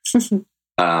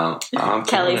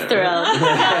 Kelly's thrilled.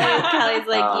 Kelly's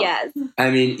like, yes.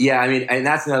 I mean, and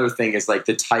that's another thing is like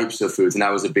the types of foods. And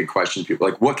that was a big question. People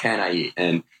like, what can I eat?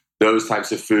 And those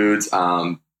types of foods,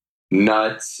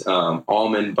 nuts,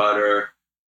 almond butter.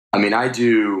 I mean,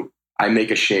 I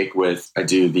make a shake I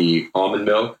do the almond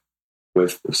milk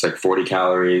it's like 40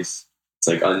 calories. It's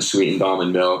like unsweetened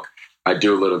almond milk. I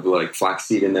do a little bit like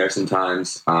flaxseed in there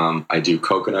sometimes. I do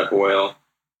coconut oil.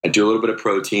 I do a little bit of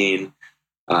protein.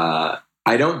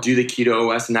 I don't do the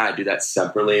keto OS now. I do that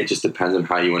separately. It just depends on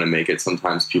how you want to make it.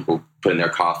 Sometimes people put in their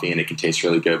coffee and it can taste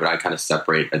really good, but I kind of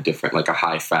separate a different, like a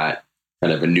high fat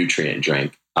kind of a nutrient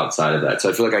drink outside of that. So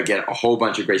I feel like I get a whole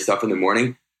bunch of great stuff in the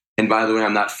morning, And by the way,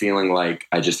 I'm not feeling like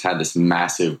I just had this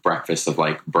massive breakfast of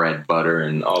like bread, butter,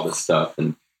 and all this stuff.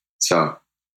 And so,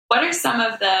 what are some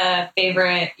of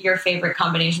your favorite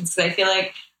combinations? Because I feel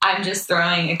like I'm just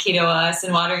throwing a keto OS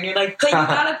and water, and you're like, but you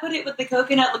gotta put it with the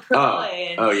coconut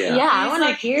LaCroix. Oh yeah. Yeah, I want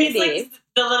to hear he's these. like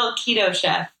the little keto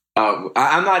chef.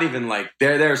 I'm not even like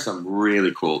there are some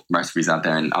really cool recipes out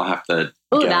there, and I'll have to.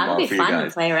 Oh, that'll be fun to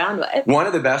play around with. One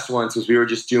of the best ones was we were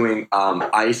just doing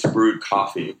ice brewed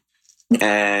coffee,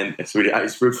 and so we did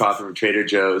ice brewed coffee from Trader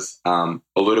Joe's, a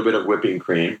little bit of whipping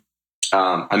cream.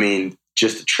 I mean,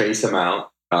 just a trace amount,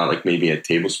 like maybe a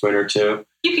tablespoon or two.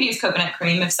 You could use coconut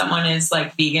cream if someone is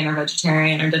like vegan or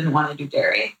vegetarian or didn't want to do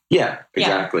dairy. Yeah,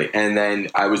 exactly. Yeah. And then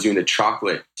I was doing the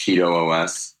chocolate keto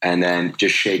OS, and then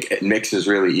just shake it mixes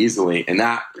really easily, and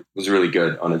that was really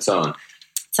good on its own.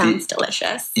 Sounds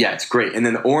delicious. Yeah, it's great. And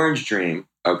then the Orange Dream,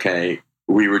 okay,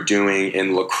 we were doing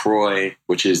in LaCroix,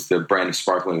 which is the brand of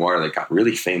sparkling water that got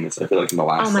really famous. I feel like in the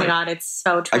last. Oh my God, it's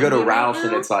so trendy. I go to Ralph's right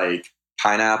and it's like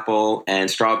pineapple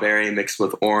and strawberry mixed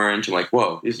with orange. I'm like,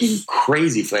 whoa, this is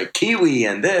crazy. It's like kiwi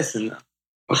and this. And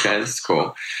okay, this is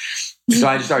cool. So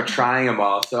I just started trying them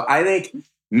all. So I think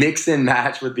mix and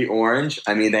match with the orange.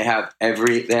 I mean, they have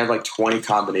like 20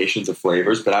 combinations of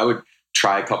flavors, but I would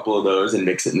try a couple of those and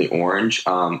mix it in the orange.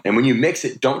 And when you mix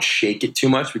it, don't shake it too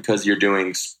much because you're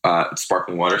doing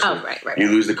sparkling water. So right. You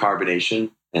lose the carbonation.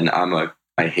 And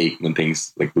I hate when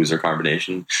things like lose their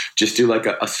carbonation. Just do like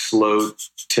a slow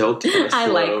tilt. I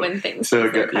like when things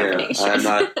lose their carbonation. I'm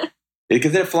not,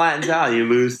 because it flattens out. You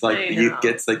lose it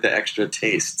gets like the extra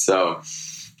taste. So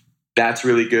that's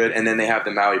really good. And then they have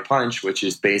the Maui Punch, which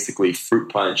is basically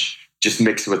fruit punch, just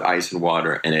mixed with ice and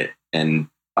water in it. And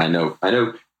I know.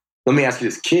 Let me ask you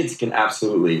this. Kids can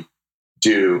absolutely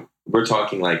we're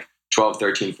talking like 12,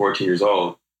 13, 14 years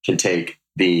old can take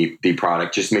the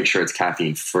product. Just make sure it's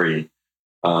caffeine free.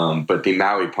 But the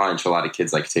Maui Punch, a lot of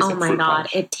kids like to taste like fruit punch. Oh my God,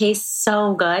 it tastes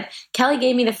so good. Kelly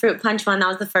gave me the fruit punch one. That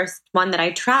was the first one that I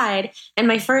tried. And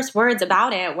my first words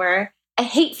about it were, I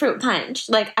hate fruit punch.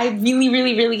 Like, I really,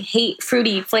 really, really hate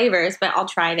fruity flavors, but I'll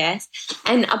try this.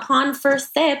 And upon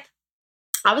first sip,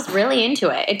 I was really into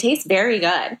it. It tastes very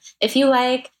good. If you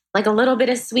like a little bit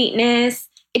of sweetness,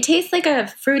 it tastes like a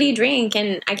fruity drink.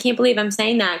 And I can't believe I'm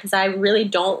saying that because I really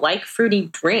don't like fruity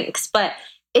drinks, but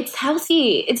it's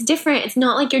healthy. It's different. It's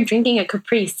not like you're drinking a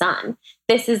Capri Sun.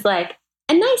 This is like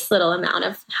a nice little amount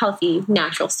of healthy,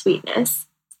 natural sweetness.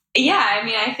 Yeah, I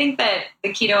mean, I think that the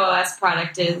Keto OS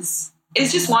product is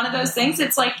just one of those things.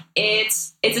 It's like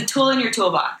it's a tool in your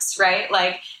toolbox, right?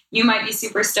 Like you might be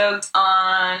super stoked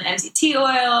on MCT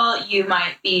oil. You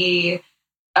might be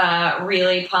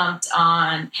really pumped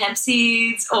on hemp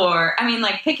seeds, or I mean,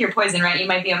 like pick your poison, right? You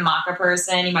might be a maca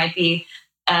person. You might be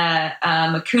a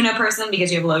Mucuna person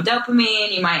because you have low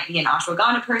dopamine. You might be an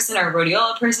ashwagandha person or a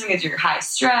rhodiola person because you're high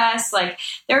stress. Like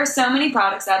there are so many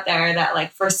products out there that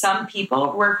like for some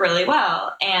people work really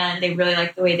well and they really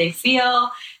like the way they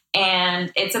feel.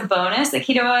 And it's a bonus that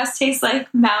Keto OS tastes like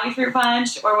Maui Fruit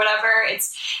Punch or whatever.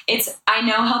 It's I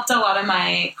know helped a lot of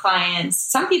my clients.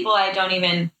 Some people I don't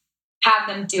even have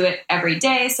them do it every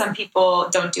day. Some people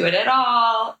don't do it at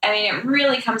all. I mean, it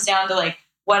really comes down to like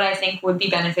what I think would be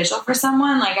beneficial for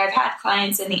someone. Like I've had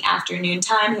clients in the afternoon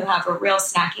time who have a real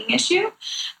snacking issue.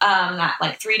 That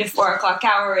like 3 to 4 o'clock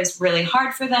hour is really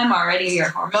hard for them. Already you're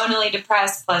hormonally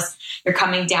depressed. Plus you're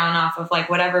coming down off of like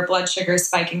whatever blood sugar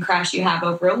spike and crash you have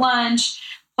over lunch.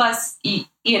 Plus, you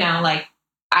know, like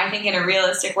I think in a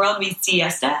realistic world, we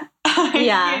siesta,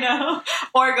 yeah,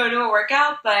 or go to a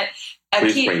workout. But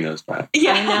please bring those back.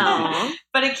 Yeah, I know.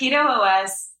 But a Keto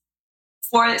OS,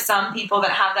 for some people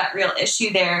that have that real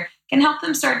issue there, can help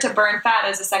them start to burn fat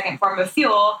as a second form of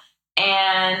fuel.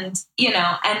 And,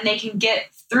 and they can get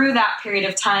through that period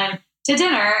of time to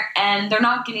dinner, and they're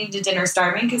not getting to dinner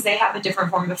starving because they have a different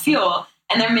form of fuel.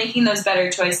 And they're making those better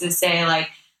choices, say like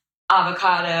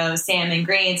avocado, salmon,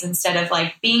 greens, instead of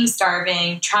like being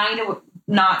starving, trying to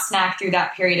not snack through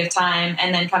that period of time,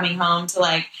 and then coming home to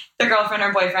like their girlfriend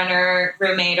or boyfriend or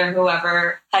roommate or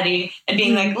whoever, Hetty, and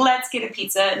being like, let's get a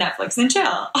pizza, Netflix, and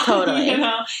chill. Totally.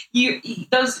 You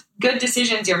those good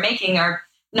decisions you're making are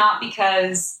not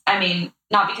because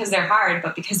they're hard,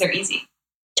 but because they're easy.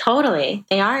 Totally.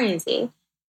 They are easy.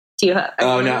 Do you have?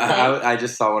 Oh, no. I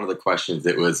just saw one of the questions.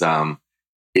 It was,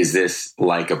 is this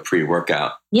like a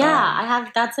pre-workout? Yeah, I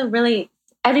have.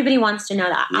 Everybody wants to know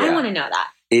that. Yeah. I want to know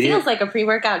that. It feels like a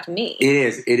pre-workout to me. It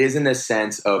is. It is in the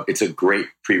sense of it's a great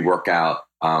pre-workout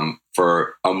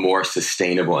for a more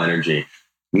sustainable energy.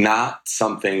 Not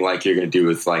something like you're going to do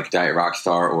with like Diet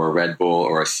Rockstar or a Red Bull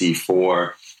or a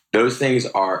C4. Those things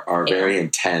are very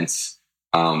intense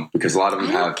because a lot of them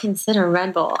I don't consider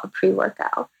Red Bull a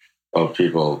pre-workout. Oh,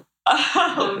 people.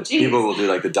 Oh, geez. People will do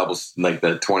like the double, like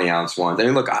the 20-ounce ones. I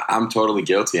mean, look, I'm totally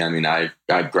guilty. I mean, I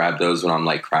grabbed those when I'm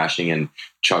like crashing and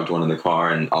chugged one in the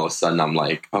car, and all of a sudden I'm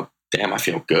like, oh, damn, I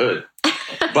feel good.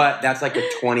 But that's like a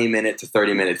 20-minute to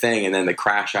 30-minute thing. And then the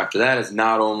crash after that is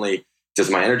not only does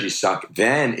my energy suck,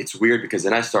 then it's weird because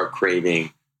then I start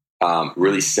craving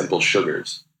really simple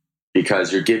sugars,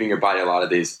 because you're giving your body a lot of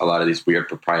these weird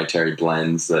proprietary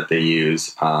blends that they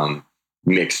use,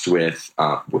 mixed with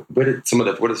what are some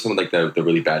of like the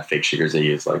really bad fake sugars they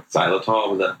use, like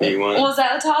xylitol? Was that the big one? Well,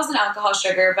 xylitol is an alcohol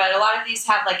sugar, but a lot of these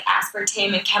have like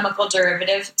aspartame and chemical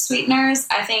derivative sweeteners.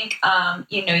 I think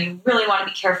you really want to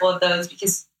be careful of those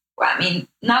because, I mean,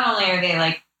 not only are they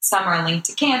like, some are linked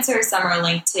to cancer, some are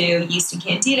linked to yeast and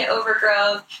candida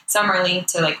overgrowth, some are linked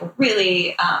to like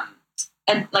really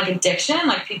like addiction,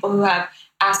 like people who have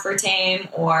aspartame,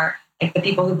 or like the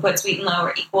people who put sweet and low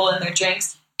or equal in their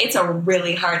drinks. It's a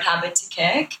really hard habit to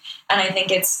kick. And I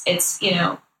think it's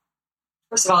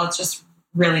first of all, it's just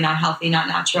really not healthy, not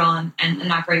natural, and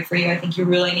not great for you. I think you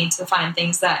really need to find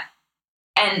things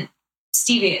and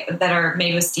stevia that are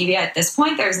made with stevia. At this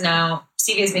point, stevia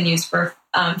has been used for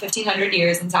 1,500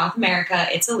 years in South America.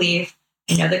 It's a leaf.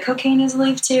 I know that cocaine is a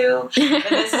leaf too, but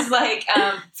this is like,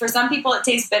 for some people it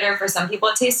tastes bitter. For some people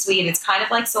it tastes sweet. It's kind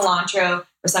of like cilantro.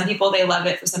 For some people they love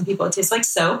it. For some people it tastes like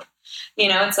soap.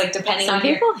 It's like depending on Some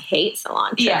people hate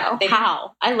cilantro. Yeah.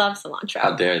 How? I love cilantro.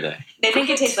 How dare they? They think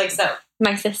it tastes like soap.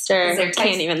 My sister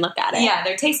can't even look at it. Yeah,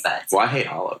 their taste buds. Well, I hate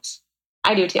olives.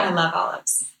 I do too. I love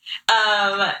olives.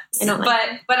 I don't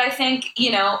like but I think,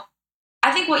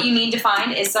 I think what you need to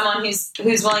find is someone who's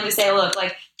willing to say, look,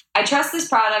 like, I trust this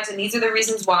product and these are the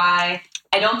reasons why.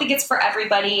 I don't think it's for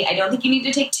everybody. I don't think you need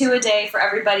to take 2 a day for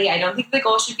everybody. I don't think the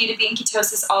goal should be to be in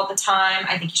ketosis all the time.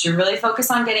 I think you should really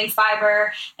focus on getting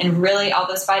fiber and really all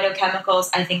those phytochemicals.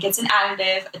 I think it's an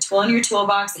additive, a tool in your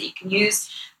toolbox that you can use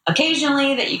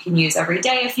occasionally, that you can use every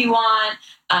day if you want.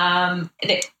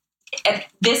 At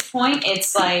this point,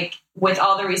 it's like, with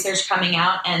all the research coming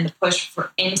out and the push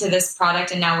into this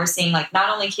product, and now we're seeing like not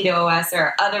only Keto OS, there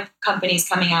are other companies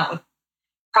coming out with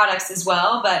products as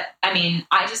well. But I mean,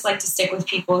 I just like to stick with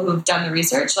people who've done the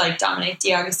research, like Dominic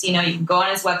D'Agostino. You can go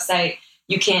on his website.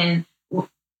 You can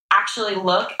actually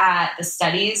look at the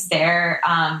studies there.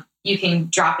 You can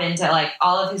drop into like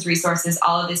all of his resources,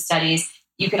 all of his studies.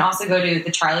 You can also go to the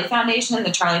Charlie Foundation.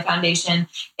 The Charlie Foundation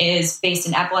is based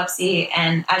in epilepsy.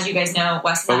 And as you guys know,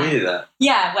 Wes and I... we did that.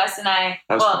 Yeah, Wes and I...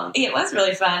 Fun. It was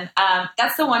really fun.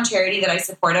 That's the one charity that I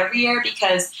support every year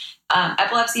because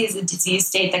epilepsy is a disease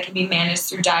state that can be managed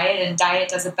through diet, and diet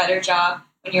does a better job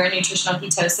when you're in nutritional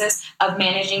ketosis of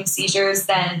managing seizures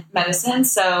than medicine.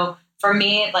 So for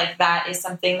me, like, that is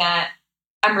something that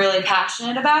I'm really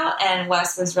passionate about. And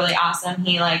Wes was really awesome.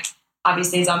 He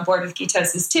obviously he's on board with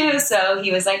ketosis too. So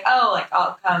he was like,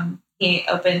 I'll come. He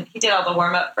did all the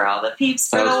warm up for all the peeps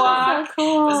for the walk. So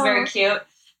cool. It was very cute.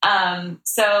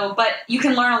 But you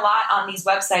can learn a lot on these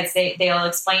websites. They'll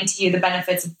explain to you the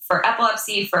benefits for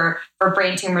epilepsy, for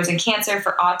brain tumors and cancer,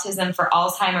 for autism, for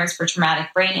Alzheimer's, for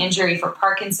traumatic brain injury, for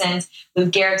Parkinson's,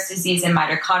 Lou Gehrig's disease, and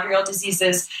mitochondrial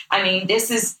diseases. I mean, this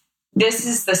is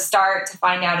the start to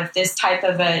find out if this type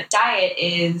of a diet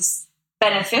is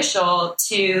beneficial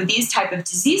to these type of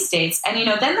disease states. And,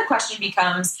 then the question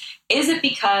becomes, is it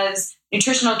because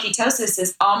nutritional ketosis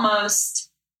is almost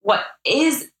what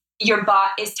is your body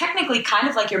is technically kind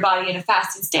of like your body in a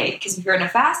fasted state? Because if you're in a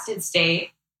fasted state,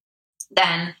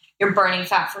 then you're burning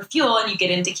fat for fuel, and you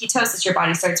get into ketosis, your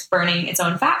body starts burning its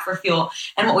own fat for fuel.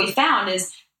 And what we found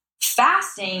is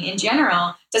fasting in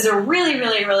general does a really,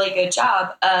 really, really good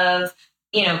job of,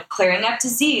 clearing up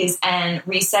disease and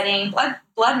resetting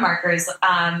blood markers.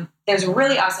 There's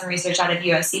really awesome research out of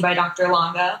USC by Dr.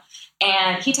 Longo,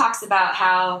 and he talks about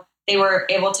how they were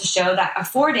able to show that a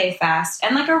 4-day fast,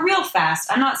 and like a real fast,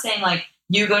 I'm not saying like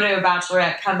you go to a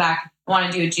bachelorette, come back,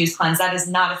 want to do a juice cleanse. That is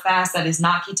not a fast. That is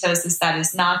not ketosis. That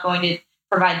is not going to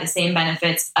provide the same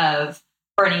benefits of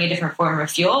burning a different form of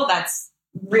fuel. That's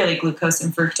really glucose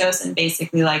and fructose, and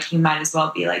basically like you might as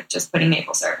well be like just putting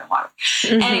maple syrup in water.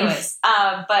 Mm-hmm. Anyways,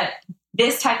 but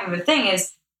this type of a thing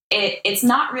is it's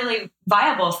not really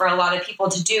viable for a lot of people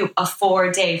to do a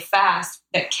 4-day fast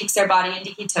that kicks their body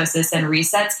into ketosis and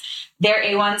resets their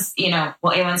A1s.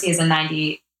 A1C is a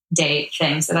 90-day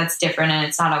thing, so that's different and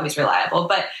it's not always reliable,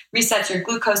 but resets your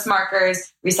glucose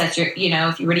markers, resets your,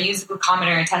 if you were to use a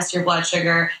glucometer and test your blood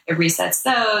sugar, it resets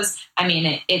those. I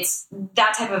mean, it's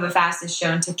that type of a fast is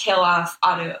shown to kill off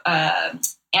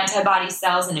antibody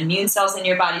cells and immune cells in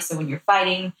your body. So when you're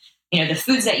fighting the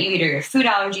foods that you eat or your food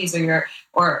allergies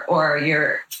or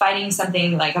you're fighting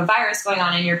something like a virus going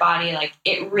on in your body. Like,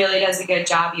 it really does a good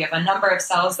job. You have a number of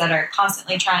cells that are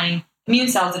constantly immune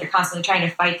cells that are constantly trying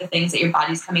to fight the things that your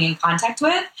body's coming in contact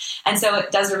with. And so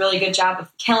it does a really good job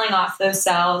of killing off those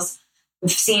cells.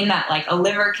 We've seen that like a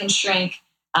liver can shrink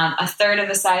a third of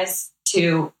the size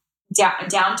to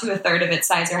down to a third of its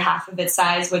size or half of its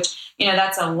size, which,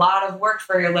 that's a lot of work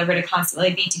for your liver to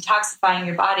constantly be detoxifying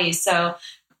your body. So,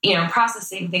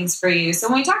 processing things for you. So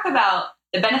when we talk about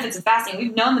the benefits of fasting,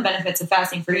 we've known the benefits of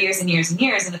fasting for years and years and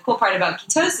years. And the cool part about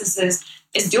ketosis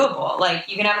is doable. Like,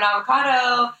 you can have an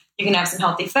avocado, you can have some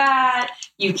healthy fat,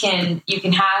 you can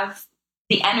have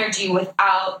the energy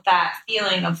without that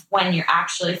feeling of when you're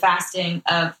actually fasting,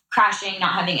 of crashing,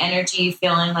 not having energy,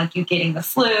 feeling like you're getting the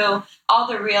flu. All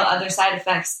the real other side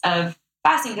effects of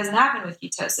fasting doesn't happen with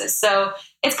ketosis. So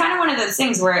it's kind of one of those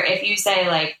things where if you say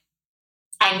like,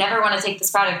 I never want to take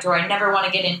this product or I never want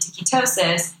to get into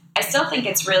ketosis, I still think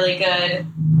it's really good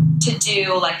to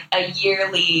do like a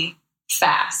yearly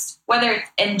fast, whether it's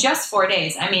in just 4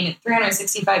 days. I mean,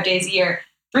 365 days a year,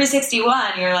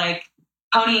 361, you're like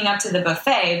ponying up to the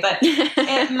buffet, but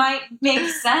it might make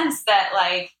sense that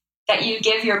you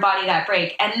give your body that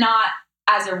break, and not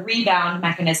as a rebound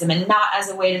mechanism and not as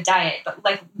a way to diet, but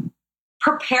like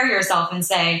prepare yourself and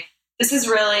say, this is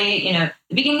really,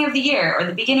 the beginning of the year or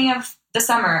the beginning of the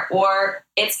summer, or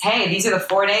it's, hey, these are the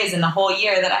 4 days in the whole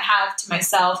year that I have to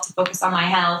myself to focus on my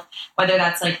health, whether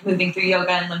that's like moving through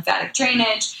yoga and lymphatic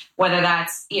drainage, whether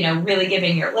that's, really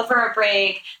giving your liver a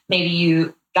break. Maybe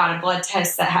you got a blood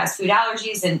test that has food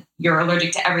allergies and you're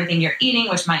allergic to everything you're eating,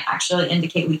 which might actually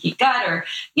indicate leaky gut, or,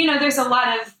 there's a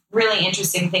lot of really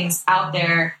interesting things out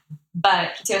there,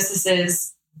 but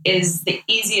ketosis is the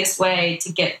easiest way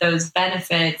to get those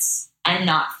benefits and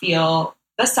not feel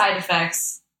the side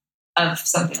effects of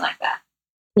something like that.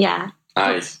 Yeah.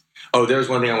 Nice. Oh, there's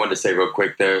one thing I wanted to say real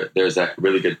quick. There's that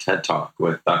really good TED Talk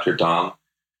with Dr. Dom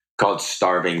called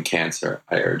Starving Cancer.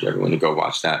 I urge everyone to go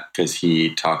watch that because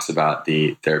he talks about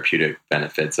the therapeutic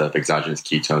benefits of exogenous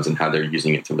ketones and how they're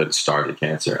using it to starve the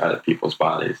cancer out of people's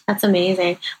bodies. That's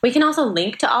amazing. We can also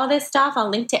link to all this stuff. I'll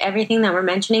link to everything that we're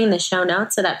mentioning in the show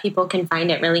notes so that people can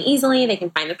find it really easily. They can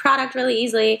find the product really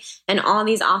easily, and all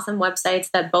these awesome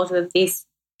websites that both of these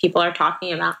people are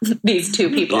talking about. These two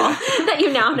people that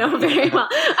you now know very well.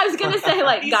 I was going to say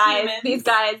like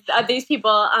these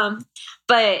people.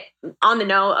 But on the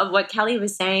note of what Kelly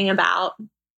was saying about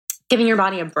giving your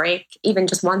body a break, even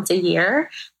just once a year,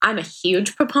 I'm a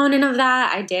huge proponent of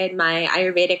that. I did my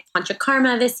Ayurvedic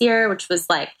Panchakarma this year, which was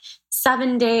like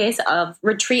 7 days of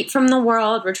retreat from the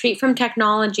world, retreat from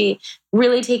technology,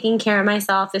 really taking care of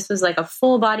myself. This was like a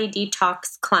full body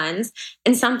detox cleanse.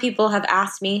 And some people have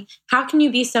asked me, how can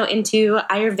you be so into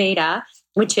Ayurveda,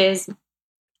 which is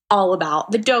all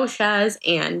about the doshas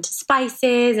and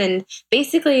spices, and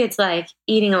basically it's like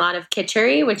eating a lot of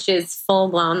khichdi, which is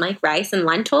full-blown like rice and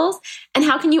lentils, and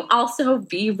how can you also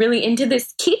be really into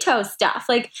this keto stuff?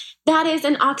 Like, that is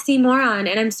an oxymoron,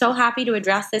 and I'm so happy to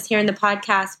address this here in the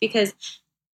podcast because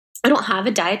I don't have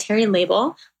a dietary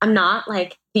label. I'm not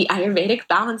like the Ayurvedic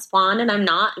balanced blonde, and I'm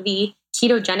not the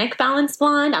ketogenic balanced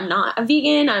blonde. I'm not a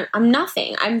vegan. I'm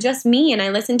nothing. I'm just me, and I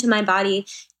listen to my body,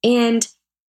 and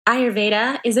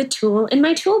Ayurveda is a tool in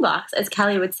my toolbox, as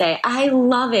Kelly would say. I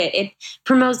love it. It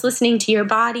promotes listening to your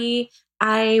body.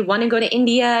 I want to go to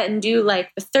India and do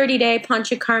like the 30-day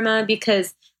Panchakarma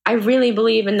because I really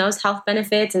believe in those health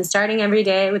benefits and starting every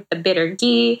day with the bitter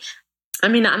ghee. I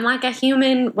mean, I'm like a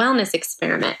human wellness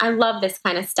experiment. I love this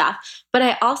kind of stuff. But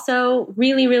I also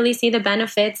really, really see the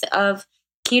benefits of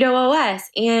Keto OS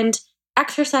and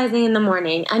exercising in the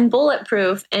morning and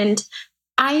bulletproof. And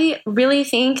I really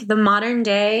think the modern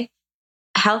day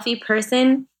healthy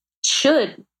person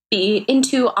should be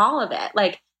into all of it.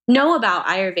 Like, know about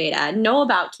Ayurveda, know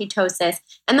about ketosis.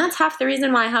 And that's half the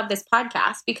reason why I have this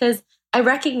podcast, because I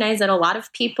recognize that a lot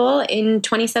of people in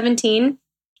 2017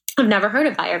 have never heard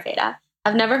of Ayurveda.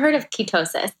 I've never heard of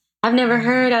ketosis. I've never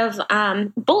heard of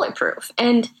bulletproof.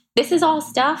 And this is all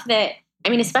stuff that, I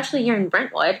mean, especially here in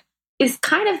Brentwood, is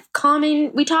kind of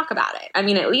common. We talk about it. I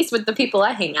mean, at least with the people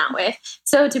I hang out with.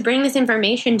 So to bring this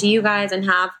information to you guys and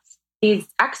have these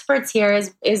experts here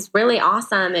is really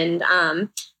awesome. And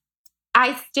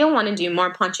I still want to do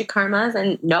more Panchakarmas.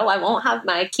 And no, I won't have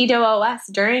my Keto OS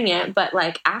during it, but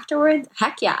like afterwards,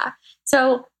 heck yeah.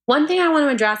 So one thing I want to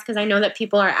address, because I know that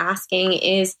people are asking,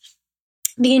 is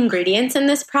the ingredients in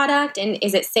this product, and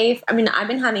is it safe? I mean, I've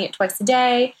been having it twice a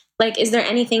day. Like, is there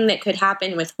anything that could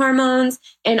happen with hormones?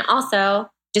 And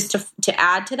also, just to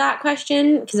add to that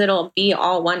question, because it'll be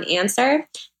all one answer,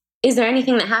 Is there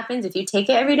anything that happens if you take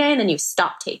it every day and then you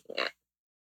stop taking it?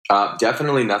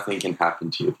 Definitely nothing can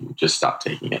happen to you if you just stop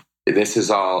taking it. This is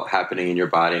all happening in your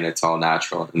body, and it's all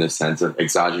natural in the sense of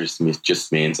exogenous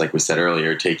just means, like we said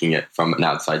earlier, taking it from an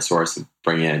outside source and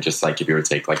bringing it in, just like if you were to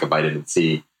take like a vitamin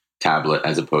C tablet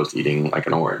as opposed to eating like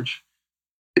an orange.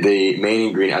 The main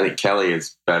ingredient, I think Kelly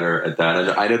is better at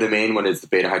that. I know the main one is the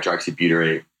beta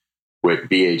hydroxybutyrate, with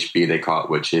BHB they call it,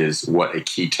 which is what a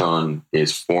ketone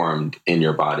is formed in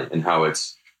your body and how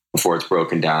it's before it's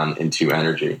broken down into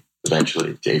energy,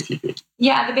 eventually to ATP.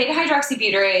 Yeah, the beta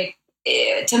hydroxybutyrate,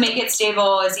 to make it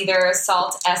stable, is either a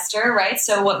salt ester, right?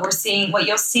 So what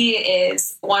you'll see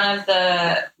is one of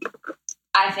the,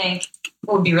 I think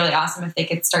would be really awesome if they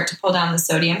could start to pull down the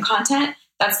sodium content.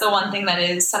 That's the one thing that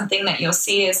is something that you'll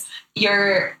see is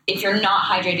if you're not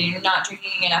hydrated, you're not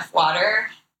drinking enough water,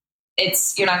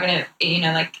 you're not going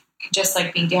to, like just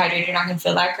like being dehydrated, you're not going to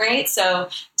feel that great. So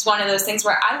it's one of those things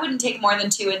where I wouldn't take more than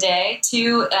 2 a day.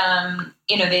 2,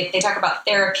 they talk about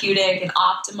therapeutic and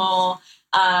optimal.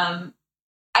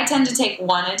 I tend to take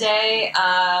 1 a day.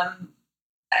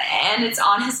 And it's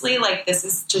honestly like, this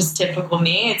is just typical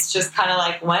me. It's just kind of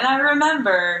like when I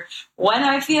remember, when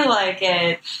I feel like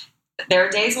it. There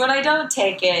are days when I don't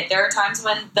take it. There are times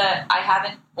when I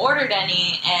haven't ordered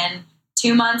any, and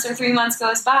 2 months or 3 months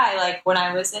goes by, like when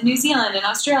I was in New Zealand and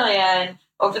Australia and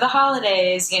over the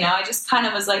holidays, I just kind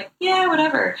of was like, yeah,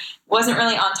 whatever. Wasn't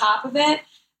really on top of it.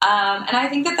 And I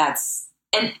think that that's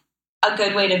a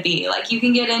good way to be. Like, you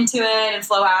can get into it and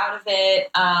flow out of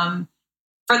it.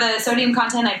 For the sodium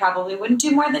content, I probably wouldn't do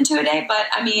more than 2 a day. But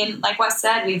I mean, like Wes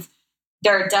said,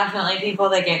 there are definitely people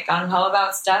that get gung-ho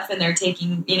about stuff and they're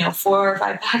taking, 4 or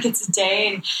 5 packets a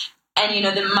day.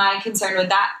 And my concern with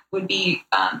that would be,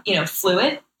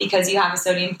 fluid, because you have a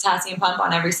sodium potassium pump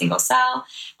on every single cell.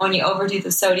 When you overdo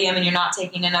the sodium and you're not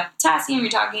taking enough potassium,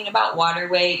 you're talking about water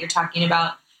weight. You're talking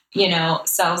about,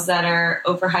 cells that are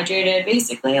overhydrated,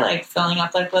 basically, like filling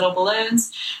up like little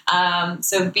balloons.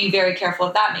 So be very careful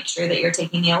of that. Make sure that you're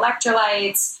taking the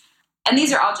electrolytes. And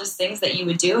these are all just things that you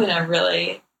would do in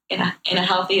a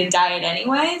healthy diet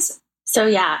anyways. So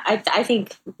yeah, I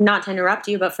think, not to interrupt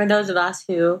you, but for those of us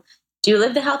who do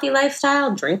live the healthy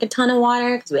lifestyle, drink a ton of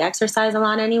water because we exercise a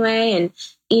lot anyway, and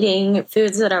eating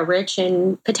foods that are rich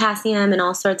in potassium and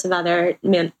all sorts of other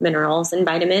minerals and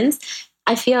vitamins,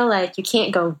 I feel like you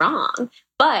can't go wrong.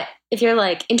 But if you're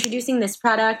like introducing this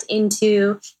product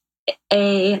into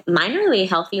a minorly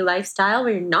healthy lifestyle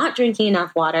where you're not drinking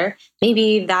enough water,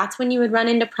 maybe that's when you would run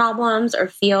into problems or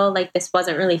feel like this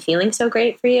wasn't really feeling so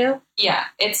great for you. Yeah,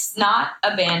 it's not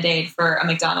a Band-Aid for a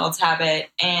McDonald's habit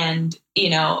and,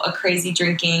 a crazy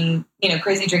drinking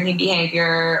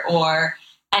behavior or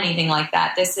anything like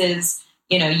that. This is,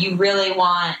 you really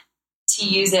want to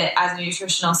use it as a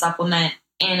nutritional supplement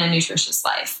in a nutritious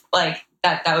life. Like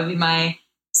that would be my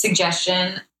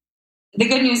suggestion. The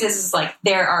good news is like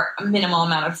there are a minimal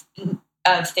amount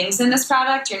of things in this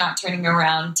product. You're not turning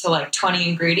around to like 20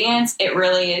 ingredients. It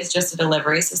really is just a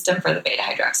delivery system for the beta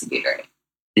hydroxybutyrate.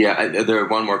 Yeah,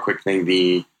 one more quick thing.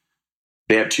 They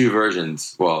have 2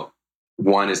 versions. Well,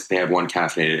 one is they have one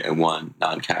caffeinated and one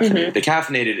non-caffeinated. Mm-hmm. The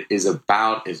caffeinated is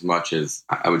about as much as,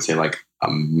 I would say, like a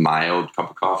mild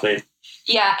cup of coffee.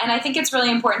 Yeah, and I think it's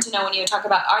really important to know when you talk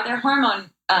about, are there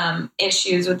hormone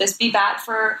issues? Would this be bad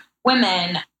for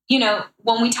women?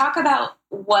 When we talk about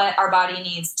what our body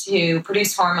needs to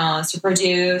produce hormones, to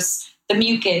produce the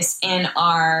mucus in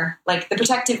the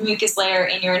protective mucus layer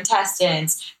in your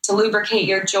intestines, to lubricate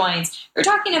your joints, we're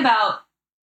talking about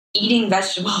eating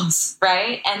vegetables,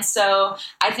 right? And so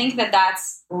I think that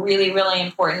that's really, really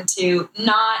important to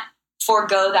not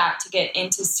forego that to get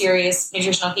into serious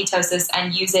nutritional ketosis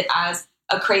and use it as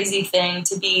a crazy thing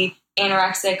to be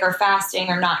anorexic or fasting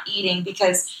or not eating,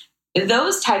 because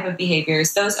those type of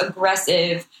behaviors, those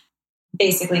aggressive,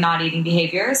 basically not eating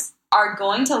behaviors, are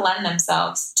going to lend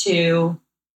themselves to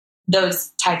those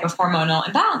type of hormonal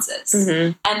imbalances.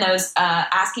 Mm-hmm. And those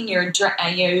asking your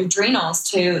adrenals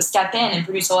to step in and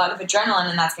produce a lot of adrenaline,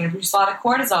 and that's going to produce a lot of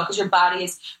cortisol because your body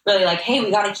is really like, hey,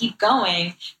 we got to keep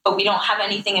going, but we don't have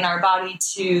anything in our body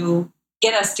to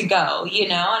get us to go,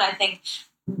 And I think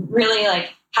really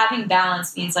like having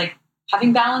balance means like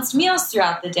having balanced meals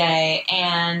throughout the day,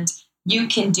 and you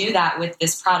can do that with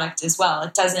this product as well.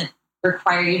 It doesn't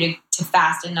require you to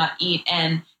fast and not eat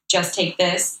and just take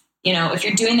this. If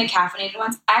you're doing the caffeinated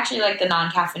ones, I actually like the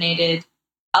non-caffeinated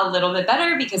a little bit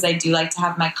better because I do like to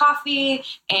have my coffee,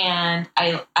 and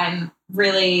I'm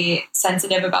really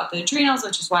sensitive about the adrenals,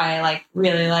 which is why I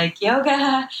really like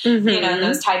yoga,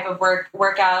 those type of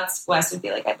workouts. Wes would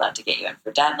be like, I'd love to get you in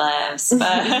for deadlifts,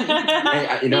 but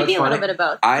hey, maybe a little bit of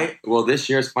both. This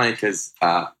year is funny because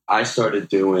I started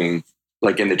doing,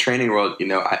 in the training world,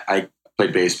 I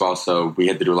played baseball, so we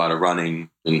had to do a lot of running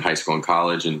in high school and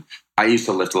college, and I used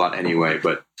to lift a lot anyway,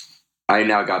 but I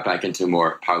now got back into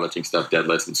more powerlifting stuff,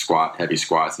 deadlifts and heavy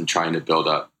squats, and trying to build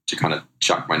up to kind of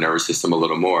shock my nervous system a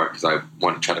little more because I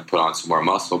want to try to put on some more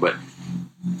muscle. But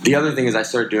the other thing is I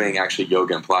started doing actually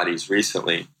yoga and Pilates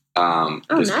recently,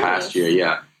 past year.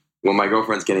 Yeah. Well, my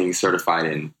girlfriend's getting certified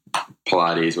in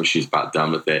Pilates when she's about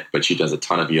done with it, but she does a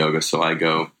ton of yoga. So I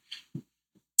go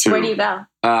to... Where do you go?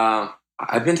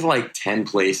 I've been to 10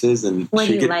 places, and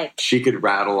she could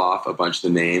rattle off a bunch of the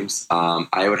names.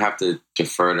 I would have to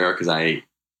defer to her because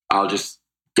I'll just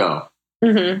go.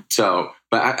 Mm-hmm. So,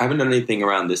 but I haven't done anything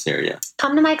around this area.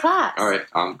 Come to my class. All right.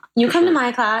 You come to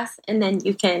my class, and then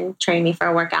you can train me for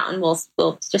a workout, and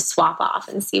we'll just swap off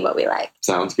and see what we like.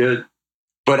 Sounds good.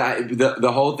 But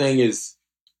the whole thing is,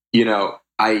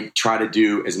 I try to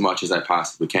do as much as I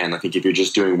possibly can. I think if you're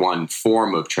just doing one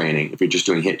form of training, if you're just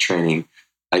doing HIIT training,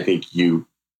 I think you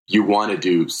want to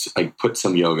do put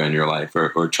some yoga in your life,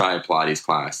 or try a Pilates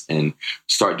class and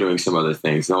start doing some other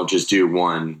things. Don't just do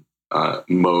one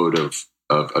mode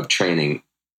of training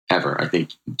ever. I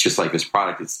think just like this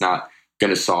product, it's not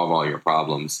going to solve all your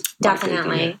problems.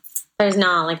 Definitely. There's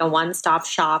not a one-stop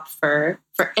shop for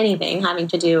anything having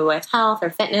to do with health or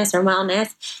fitness or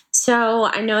wellness. So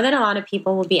I know that a lot of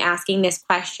people will be asking this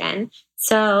question.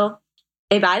 So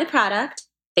they buy the product,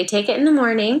 they take it in the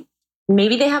morning,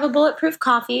 maybe they have a bulletproof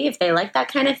coffee if they like that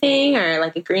kind of thing, or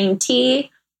a green tea.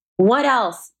 What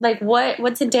else?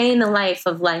 What's a day in the life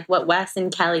of what Wes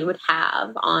and Kelly would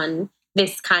have on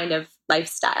this kind of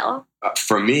lifestyle?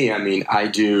 For me, I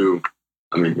do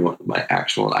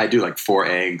 4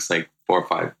 eggs, 4 or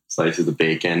 5 slices of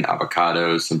bacon,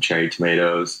 avocados, some cherry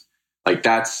tomatoes.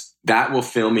 That will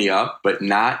fill me up, but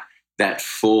not that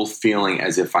full feeling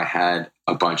as if I had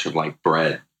a bunch of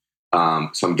bread.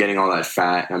 So I'm getting all that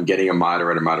fat, and I'm getting a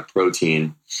moderate amount of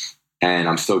protein, and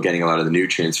I'm still getting a lot of the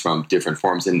nutrients from different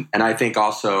forms. And I think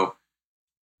also,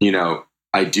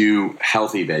 I do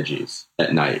healthy veggies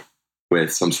at night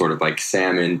with some sort of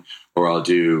salmon, or I'll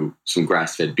do some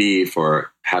grass-fed beef,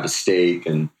 or have a steak.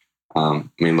 And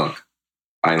look,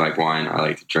 I like wine. I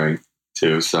like to drink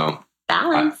too. So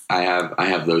balance. I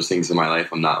have those things in my life.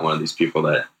 I'm not one of these people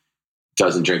that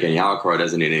doesn't drink any alcohol,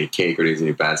 doesn't eat any cake, or doesn't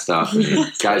eat bad stuff.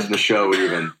 Guys in the show would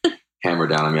even hammer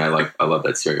down on me. I love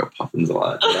that cereal, Puffins, a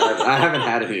lot. I haven't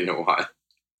had it in a while.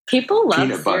 People love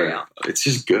peanut cereal. Butter. It's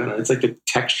just good. It's the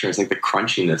texture. It's the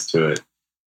crunchiness to it.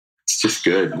 It's just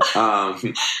good.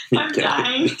 I'm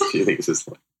dying. She thinks it's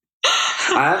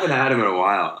I haven't had them in a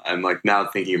while. I'm now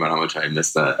thinking about how much I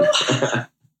missed that.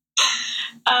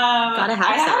 Gotta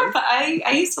have some.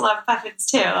 I used to love Puffins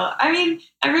too.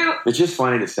 It's just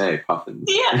funny to say, Puffins.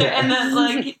 Yeah, and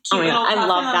then cute oh my little God, I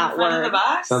love that word. Of the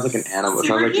box. Sounds like an animal. It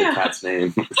sounds like your cat's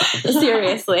name.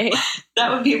 Seriously.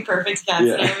 That would be a perfect cat's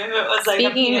name if it was a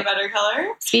peanut butter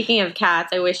color. Speaking of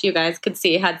cats, I wish you guys could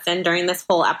see Hudson during this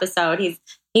whole episode.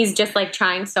 He's just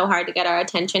trying so hard to get our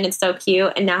attention. It's so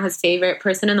cute. And now his favorite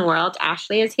person in the world,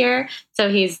 Ashley, is here. So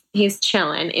he's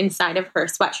chilling inside of her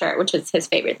sweatshirt, which is his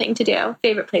favorite thing to do.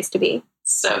 Favorite place to be.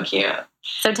 So cute.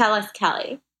 So tell us,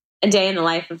 Kelly, a day in the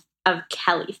life of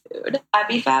Kelly food.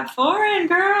 Happy Fab Foreign,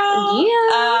 girl.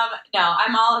 Yeah. No,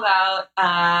 I'm all about,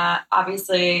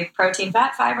 obviously, protein,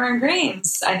 fat, fiber, and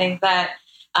greens. I think that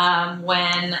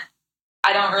when...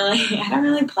 I don't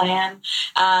really plan.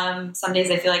 Some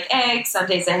days I feel like eggs. Some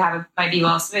days I have my Be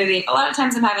Well smoothie. A lot of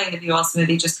times I'm having the Be Well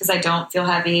smoothie just because I don't feel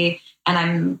heavy.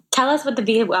 And tell us what the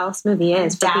Be Well smoothie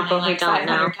is for people who don't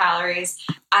know. 500 calories.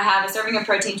 I have a serving of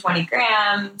protein, 20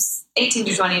 grams, 18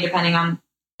 to 20 depending on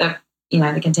the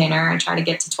container. I try to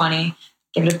get to 20.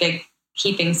 Give it a big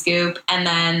heaping scoop, and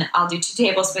then I'll do 2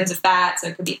 tablespoons of fat. So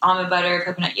it could be almond butter,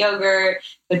 coconut yogurt,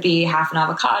 could be half an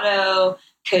avocado.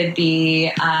 Could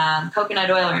be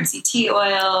coconut oil or MCT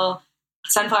oil,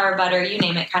 sunflower butter, you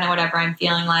name it, kind of whatever I'm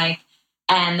feeling like.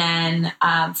 And then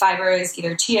fiber is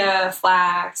either chia,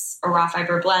 flax, or raw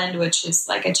fiber blend, which is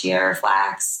like a chia or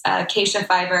flax. Acacia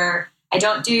fiber. I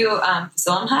don't do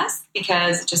psyllium husk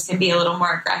because it just can be a little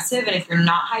more aggressive. And if you're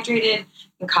not hydrated, it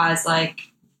can cause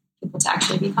people to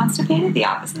actually be constipated, the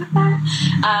opposite of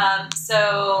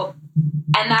that.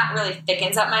 And that really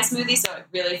thickens up my smoothie, so it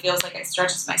really feels like it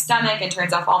stretches my stomach and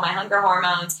turns off all my hunger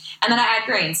hormones. And then I add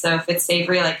greens. So if it's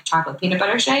savory, like chocolate peanut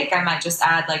butter shake, I might just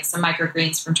add some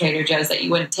microgreens from Trader Joe's that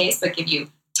you wouldn't taste but give you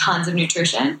tons of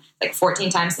nutrition, 14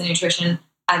 times the nutrition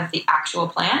of the actual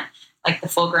plant. like the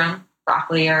full grown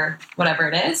broccoli or whatever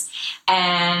it is.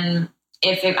 And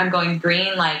I'm going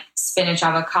green, like spinach,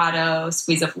 avocado,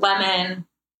 squeeze of lemon,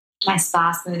 my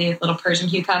sauce smoothie with little Persian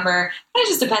cucumber. It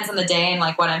just depends on the day and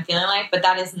like what I'm feeling like, but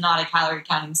that is not a calorie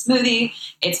counting smoothie.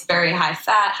 It's very high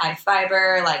fat, high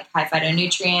fiber, like high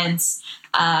phytonutrients.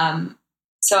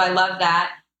 So I love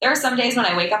that. There are some days when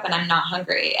I wake up and I'm not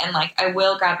hungry, and like I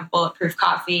will grab a bulletproof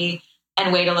coffee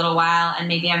and wait a little while, and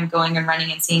maybe I'm going and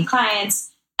running and seeing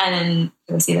clients, and then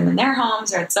I see them in their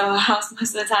homes or at Soho House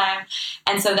most of the time.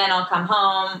 And so then I'll come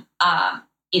home,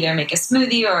 either make a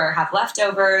smoothie or have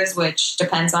leftovers, which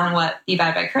depends on what Be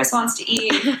Bad by Chris wants to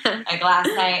eat. Like last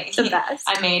night,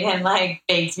 I made him like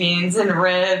baked beans and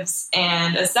ribs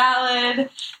and a salad.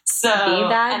 So Be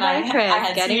Bad by Chris, I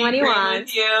had getting what he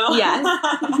wants. with you.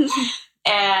 Yes.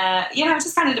 And, you know, it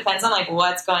just kind of depends on like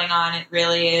what's going on. It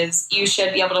really is. You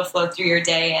should be able to flow through your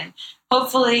day, and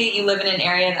hopefully you live in an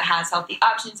area that has healthy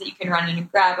options that you can run in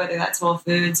and grab, whether that's Whole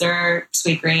Foods or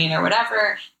Sweet Green or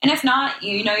whatever. And if not,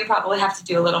 you probably have to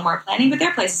do a little more planning, but there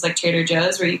are places like Trader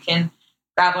Joe's where you can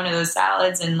grab one of those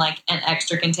salads and like an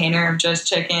extra container of just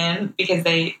chicken, because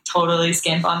they totally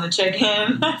skimp on the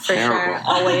chicken. For sure.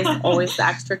 Always the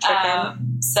extra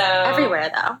chicken. So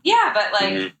everywhere though. Yeah, but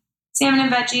like salmon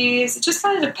and veggies, it just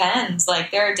kind of depends.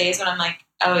 Like there are days when I'm like,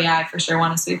 oh yeah, I for sure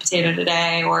want a sweet potato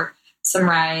today, or some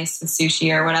rice with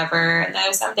sushi or whatever. And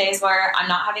there's some days where I'm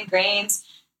not having grains.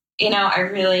 You know, I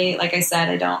really, like I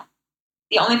said,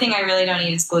 the only thing I really don't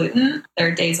eat is gluten. There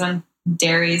are days when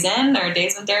dairy's in, there are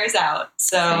days when dairy's out.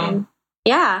 So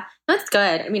yeah, that's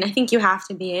good. I mean, I think you have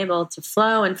to be able to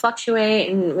flow and fluctuate,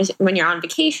 and when you're on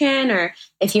vacation or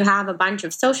if you have a bunch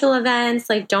of social events,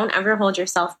 like don't ever hold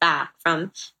yourself back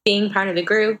from being part of the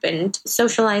group and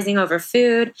socializing over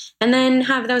food. And then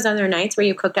have those other nights where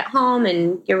you cook at home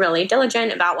and you're really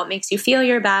diligent about what makes you feel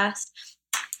your best.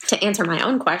 To answer my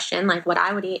own question, like what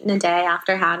I would eat in a day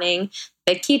after having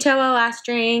the Keto OS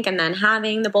drink and then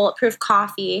having the bulletproof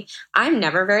coffee, I'm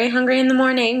never very hungry in the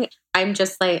morning. I'm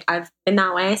just like, I've been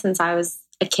that way since I was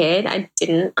a kid. I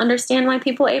didn't understand why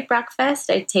people ate breakfast.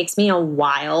 It takes me a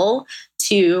while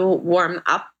to warm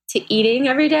up to eating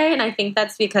every day. And I think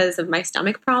that's because of my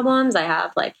stomach problems. I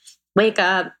have like wake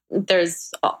up,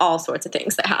 there's all sorts of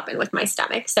things that happen with my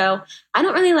stomach. So I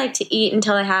don't really like to eat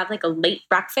until I have like a late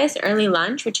breakfast, early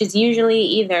lunch, which is usually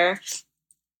either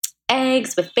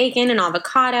eggs with bacon and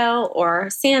avocado or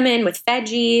salmon with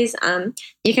veggies.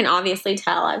 You can obviously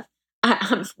tell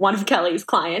I'm one of Kelly's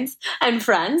clients and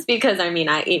friends because, I mean,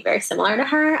 I eat very similar to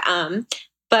her.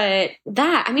 But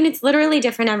it's literally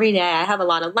different every day. I have a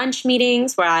lot of lunch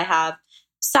meetings where I have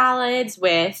salads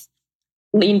with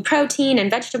lean protein and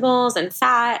vegetables and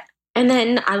fat. And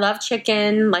then I love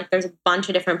chicken. Like there's a bunch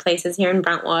of different places here in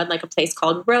Brentwood, like a place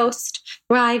called Roast,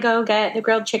 where I go get the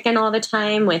grilled chicken all the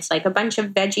time with like a bunch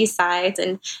of veggie sides.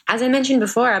 And as I mentioned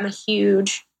before, I'm a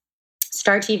huge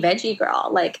starchy veggie girl,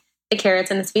 like the carrots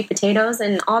and the sweet potatoes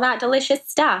and all that delicious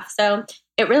stuff. So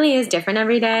it really is different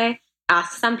every day.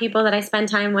 Ask some people that I spend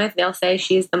time with, they'll say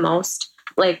she's the most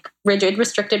like rigid,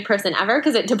 restricted person ever,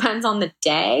 because it depends on the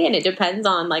day and it depends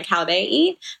on like how they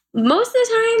eat. Most of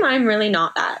the time, I'm really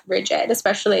not that rigid,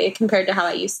 especially compared to how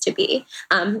I used to be.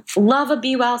 Love a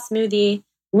Be Well smoothie.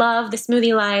 Love the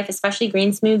smoothie life, especially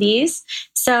green smoothies.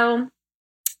 So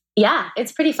yeah,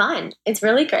 it's pretty fun. It's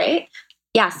really great.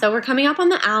 Yeah, so we're coming up on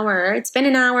the hour. It's been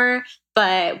an hour,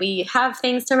 but we have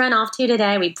things to run off to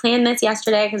today. We planned this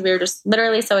yesterday because we were just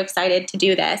literally so excited to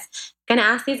do this. I'm going to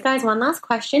ask these guys one last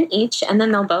question each, and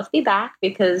then they'll both be back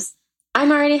because I'm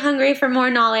already hungry for more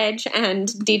knowledge and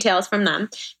details from them.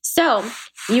 So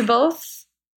you both,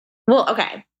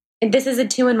 okay, this is a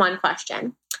 2-in-1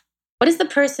 question. What is the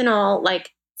personal,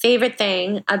 like, favorite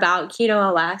thing about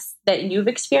Keto OS that you've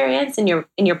experienced in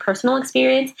your personal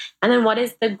experience? And then what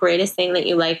is the greatest thing that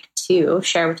you like to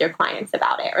share with your clients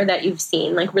about it, or that you've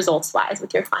seen like results wise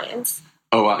with your clients?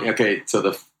 Oh, wow. Okay. So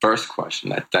the first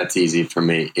question, that's easy for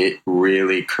me. It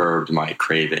really curbed my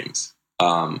cravings,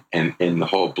 and the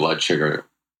whole blood sugar,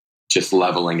 just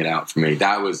leveling it out for me.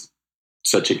 That was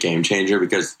such a game changer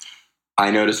because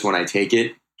I notice when I take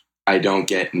it, I don't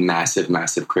get massive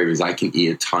cravings. I can eat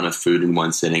a ton of food in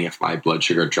one sitting if my blood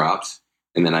sugar drops.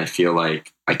 And then I feel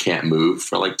like I can't move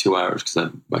for like 2 hours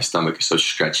because my stomach is so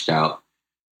stretched out.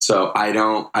 So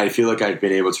I feel like I've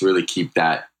been able to really keep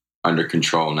that under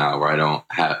control now, where I don't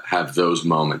have those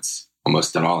moments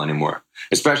almost at all anymore,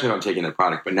 especially if I'm taking the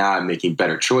product. But now I'm making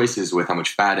better choices with how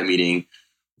much fat I'm eating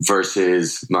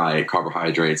versus my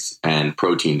carbohydrates and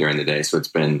protein during the day. So it's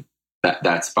been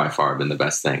that's by far been the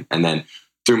best thing. And then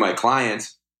through my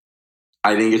clients,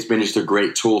 I think it's been just a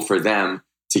great tool for them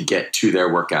to get to their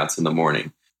workouts in the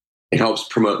morning. it helps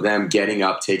promote them getting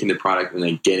up, taking the product, and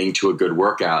then getting to a good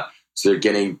workout. So they're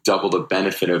getting double the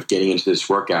benefit of getting into this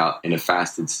workout in a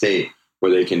fasted state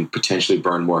where they can potentially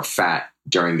burn more fat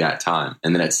during that time.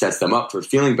 And then it sets them up for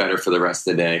feeling better for the rest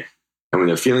of the day. And when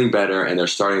they're feeling better and they're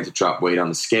starting to drop weight on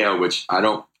the scale, which I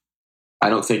don't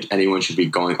think anyone should be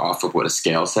going off of what a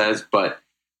scale says, but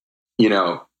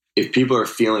if people are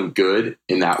feeling good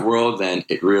in that world, then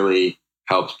it really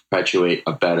helps perpetuate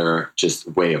a better just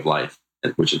way of life,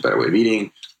 which is a better way of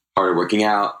eating, harder working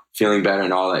out, feeling better,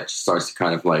 and all that just starts to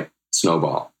kind of like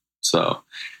snowball. So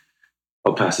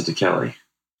I'll pass it to Kelly.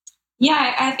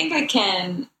 Yeah, I think I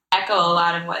can echo a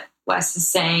lot of what Wes is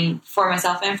saying for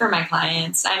myself and for my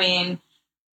clients. I mean,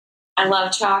 I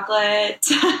love chocolate.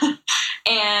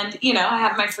 And, I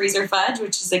have my freezer fudge,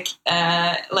 which is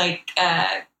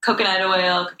coconut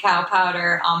oil, cacao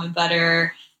powder, almond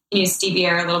butter, use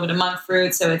stevia or a little bit of monk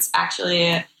fruit. So it's actually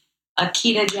a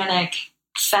ketogenic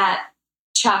fat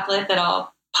chocolate that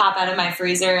I'll pop out of my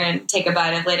freezer and take a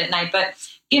bite of late at night. But,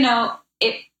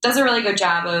 it does a really good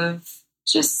job of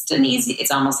just an easy,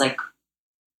 it's almost like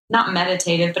not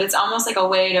meditative, but it's almost like a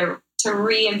way to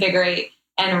reinvigorate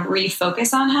and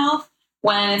refocus on health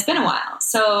when it's been a while.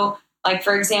 So, like,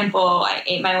 for example, I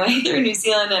ate my way through New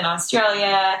Zealand and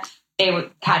Australia. They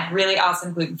had really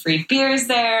awesome gluten-free beers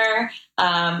there.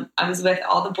 I was with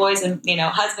all the boys and,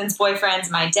 husbands,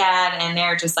 boyfriends, my dad, and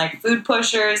they're just like food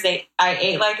pushers. I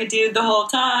ate like a dude the whole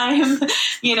time,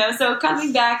 so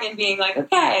coming back and being like,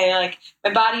 okay, like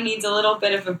my body needs a little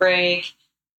bit of a break.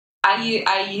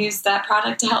 I use that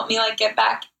product to help me like get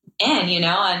back in, and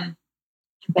I've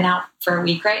been out for a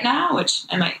week right now, which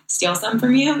I might steal some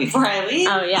from you before I leave.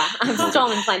 Oh yeah. I've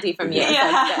stolen plenty from you.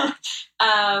 Yeah.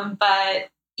 But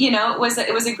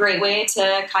it was a great way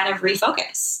to kind of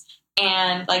refocus.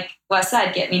 And like Wes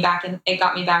said, it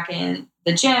got me back in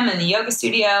the gym and the yoga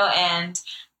studio and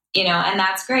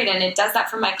that's great. And it does that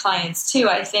for my clients too.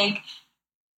 I think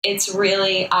it's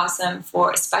really awesome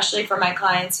especially for my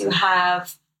clients who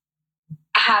have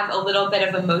a little bit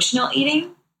of emotional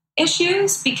eating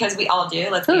issues, because we all do.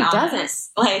 Let's be honest.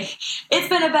 Doesn't? Like, it's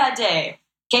been a bad day.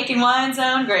 Cake and wine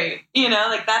sound great.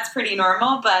 That's pretty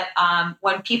normal. But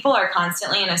when people are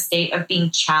constantly in a state of being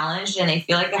challenged and they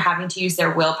feel like they're having to use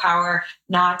their willpower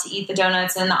not to eat the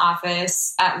donuts in the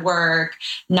office at work,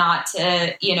 not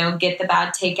to, get the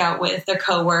bad takeout with their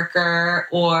coworker,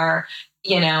 or,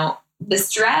 the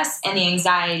stress and the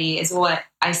anxiety is what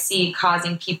I see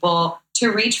causing people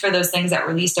to reach for those things that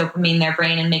release dopamine in their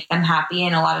brain and make them happy.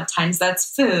 And a lot of times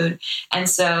that's food. And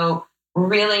so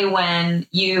really, when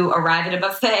you arrive at a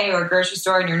buffet or a grocery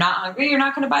store and you're not hungry, you're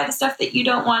not going to buy the stuff that you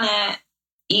don't want to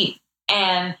eat.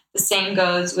 And the same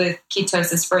goes with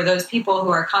ketosis for those people who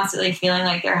are constantly feeling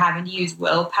like they're having to use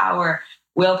willpower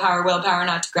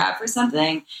not to grab for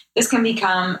something. This can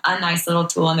become a nice little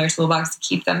tool in their toolbox to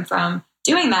keep them from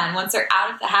doing that. And once they're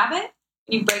out of the habit,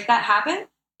 you break that habit,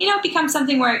 it becomes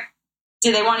something where,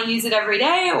 do they want to use it every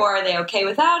day, or are they okay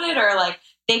without it? Or like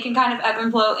they can kind of ebb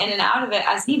and flow in and out of it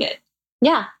as needed.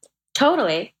 Yeah,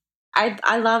 totally.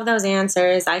 I love those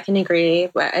answers. I can agree.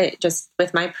 Just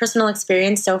with my personal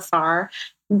experience so far,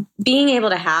 being able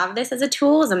to have this as a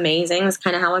tool is amazing. That's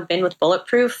kind of how I've been with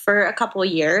Bulletproof for a couple of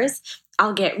years.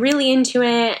 I'll get really into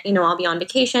it. I'll be on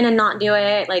vacation and not do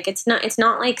it. Like it's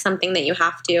not like something that you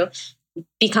have to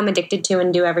become addicted to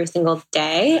and do every single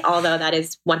day, although that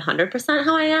is 100%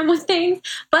 how I am with things.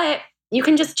 But you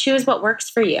can just choose what works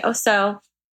for you. So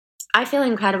I feel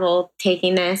incredible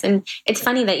taking this. And it's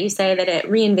funny that you say that it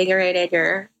reinvigorated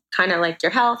your kind of like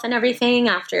your health and everything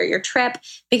after your trip,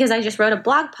 because I just wrote a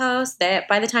blog post that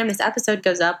by the time this episode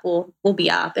goes up, will be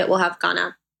up. It will have gone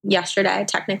up yesterday,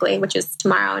 technically, which is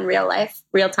tomorrow in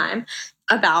real time,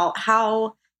 about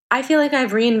how I feel like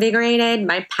I've reinvigorated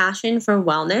my passion for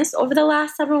wellness over the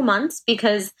last several months,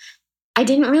 because I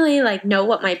didn't really know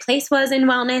what my place was in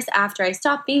wellness after I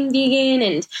stopped being vegan,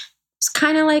 and was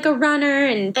kind of like a runner,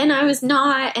 and then I was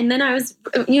not, and then I was,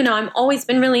 I've always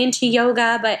been really into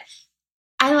yoga, but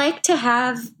I like to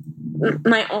have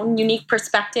my own unique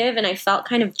perspective, and I felt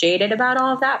kind of jaded about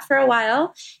all of that for a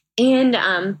while.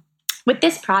 And with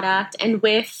this product and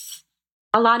with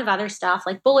a lot of other stuff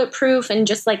like Bulletproof and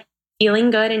just feeling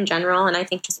good in general, and I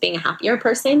think just being a happier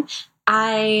person,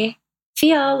 I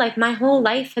feel like my whole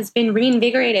life has been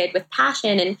reinvigorated with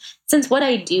passion. And since what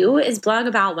I do is blog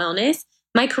about wellness,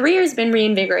 my career has been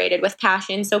reinvigorated with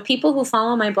passion. So people who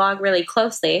follow my blog really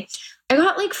closely, I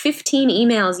got 15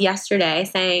 emails yesterday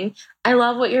saying, I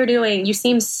love what you're doing. You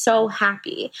seem so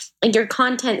happy. Your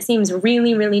content seems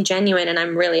really, really genuine, and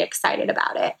I'm really excited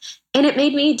about it. And it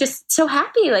made me just so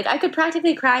happy. I could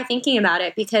practically cry thinking about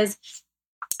it, because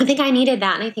I think I needed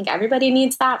that. And I think everybody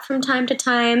needs that from time to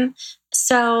time.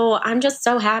 So I'm just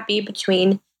so happy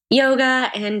between yoga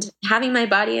and having my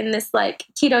body in this like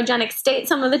ketogenic state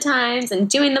some of the times and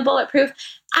doing the bulletproof.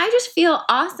 I just feel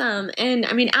awesome. And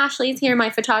I mean, Ashley's here, my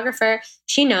photographer.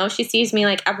 She knows, she sees me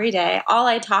like every day. All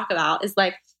I talk about is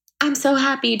like, I'm so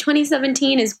happy.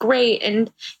 2017 is great.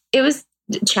 And it was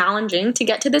challenging to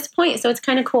get to this point. So it's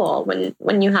kind of cool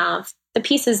when you have the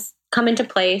pieces come into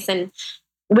place. And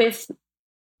with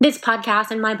this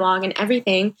podcast and my blog and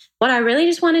everything, what I really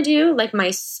just want to do, like my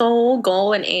sole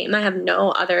goal and aim, I have no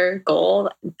other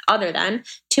goal other than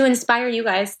to inspire you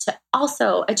guys to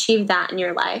also achieve that in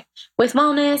your life with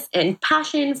wellness and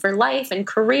passion for life and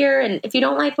career. And if you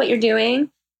don't like what you're doing,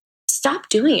 stop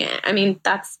doing it. I mean,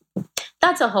 that's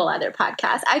a whole other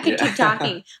podcast. I could keep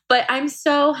talking, but I'm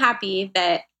so happy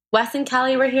that Wes and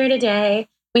Kelly were here today.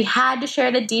 We had to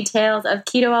share the details of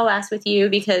Keto OS with you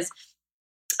because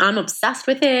I'm obsessed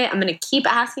with it. I'm going to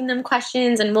keep asking them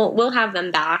questions and we'll have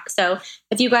them back. So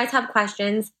if you guys have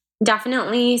questions,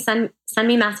 definitely send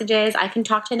me messages. I can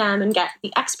talk to them and get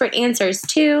the expert answers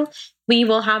too. We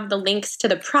will have the links to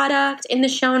the product in the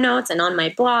show notes and on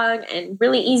my blog, and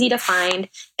really easy to find,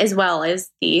 as well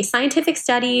as the scientific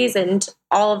studies and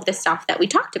all of the stuff that we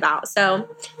talked about. So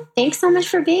thanks so much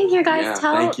for being here, guys.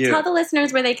 Tell the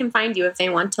listeners where they can find you if they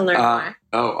want to learn more.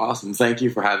 Oh, awesome. Thank you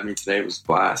for having me today. It was a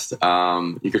blast.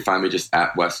 You can find me just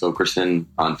at Wes Okerson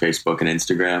on Facebook and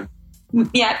Instagram.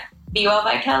 Yep. Be Well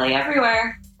by Kelly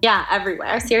everywhere. Yeah,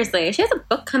 everywhere. Seriously. She has a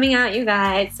book coming out, you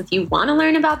guys. If you want to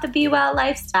learn about the Be Well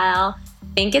lifestyle,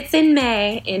 I think it's in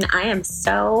May, and I am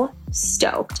so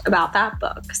stoked about that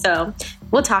book. So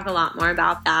we'll talk a lot more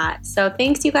about that. So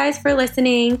thanks, you guys, for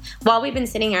listening. While we've been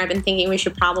sitting here, I've been thinking we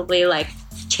should probably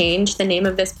change the name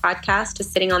of this podcast to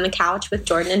Sitting on the Couch with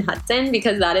Jordan and Hudson,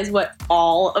 because that is what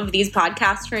all of these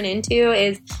podcasts turn into,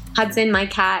 is Hudson, my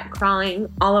cat,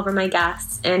 crawling all over my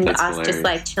guests, and That's us hilarious.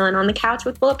 just chilling on the couch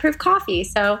with bulletproof coffee.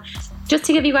 So just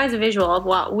to give you guys a visual of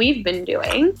what we've been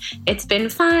doing, it's been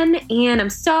fun, and I'm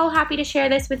so happy to share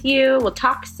this with you. We'll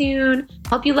talk soon.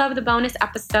 Hope you love the bonus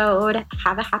episode.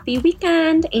 Have a happy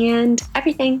weekend and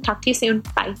everything. Talk to you soon.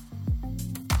 Bye.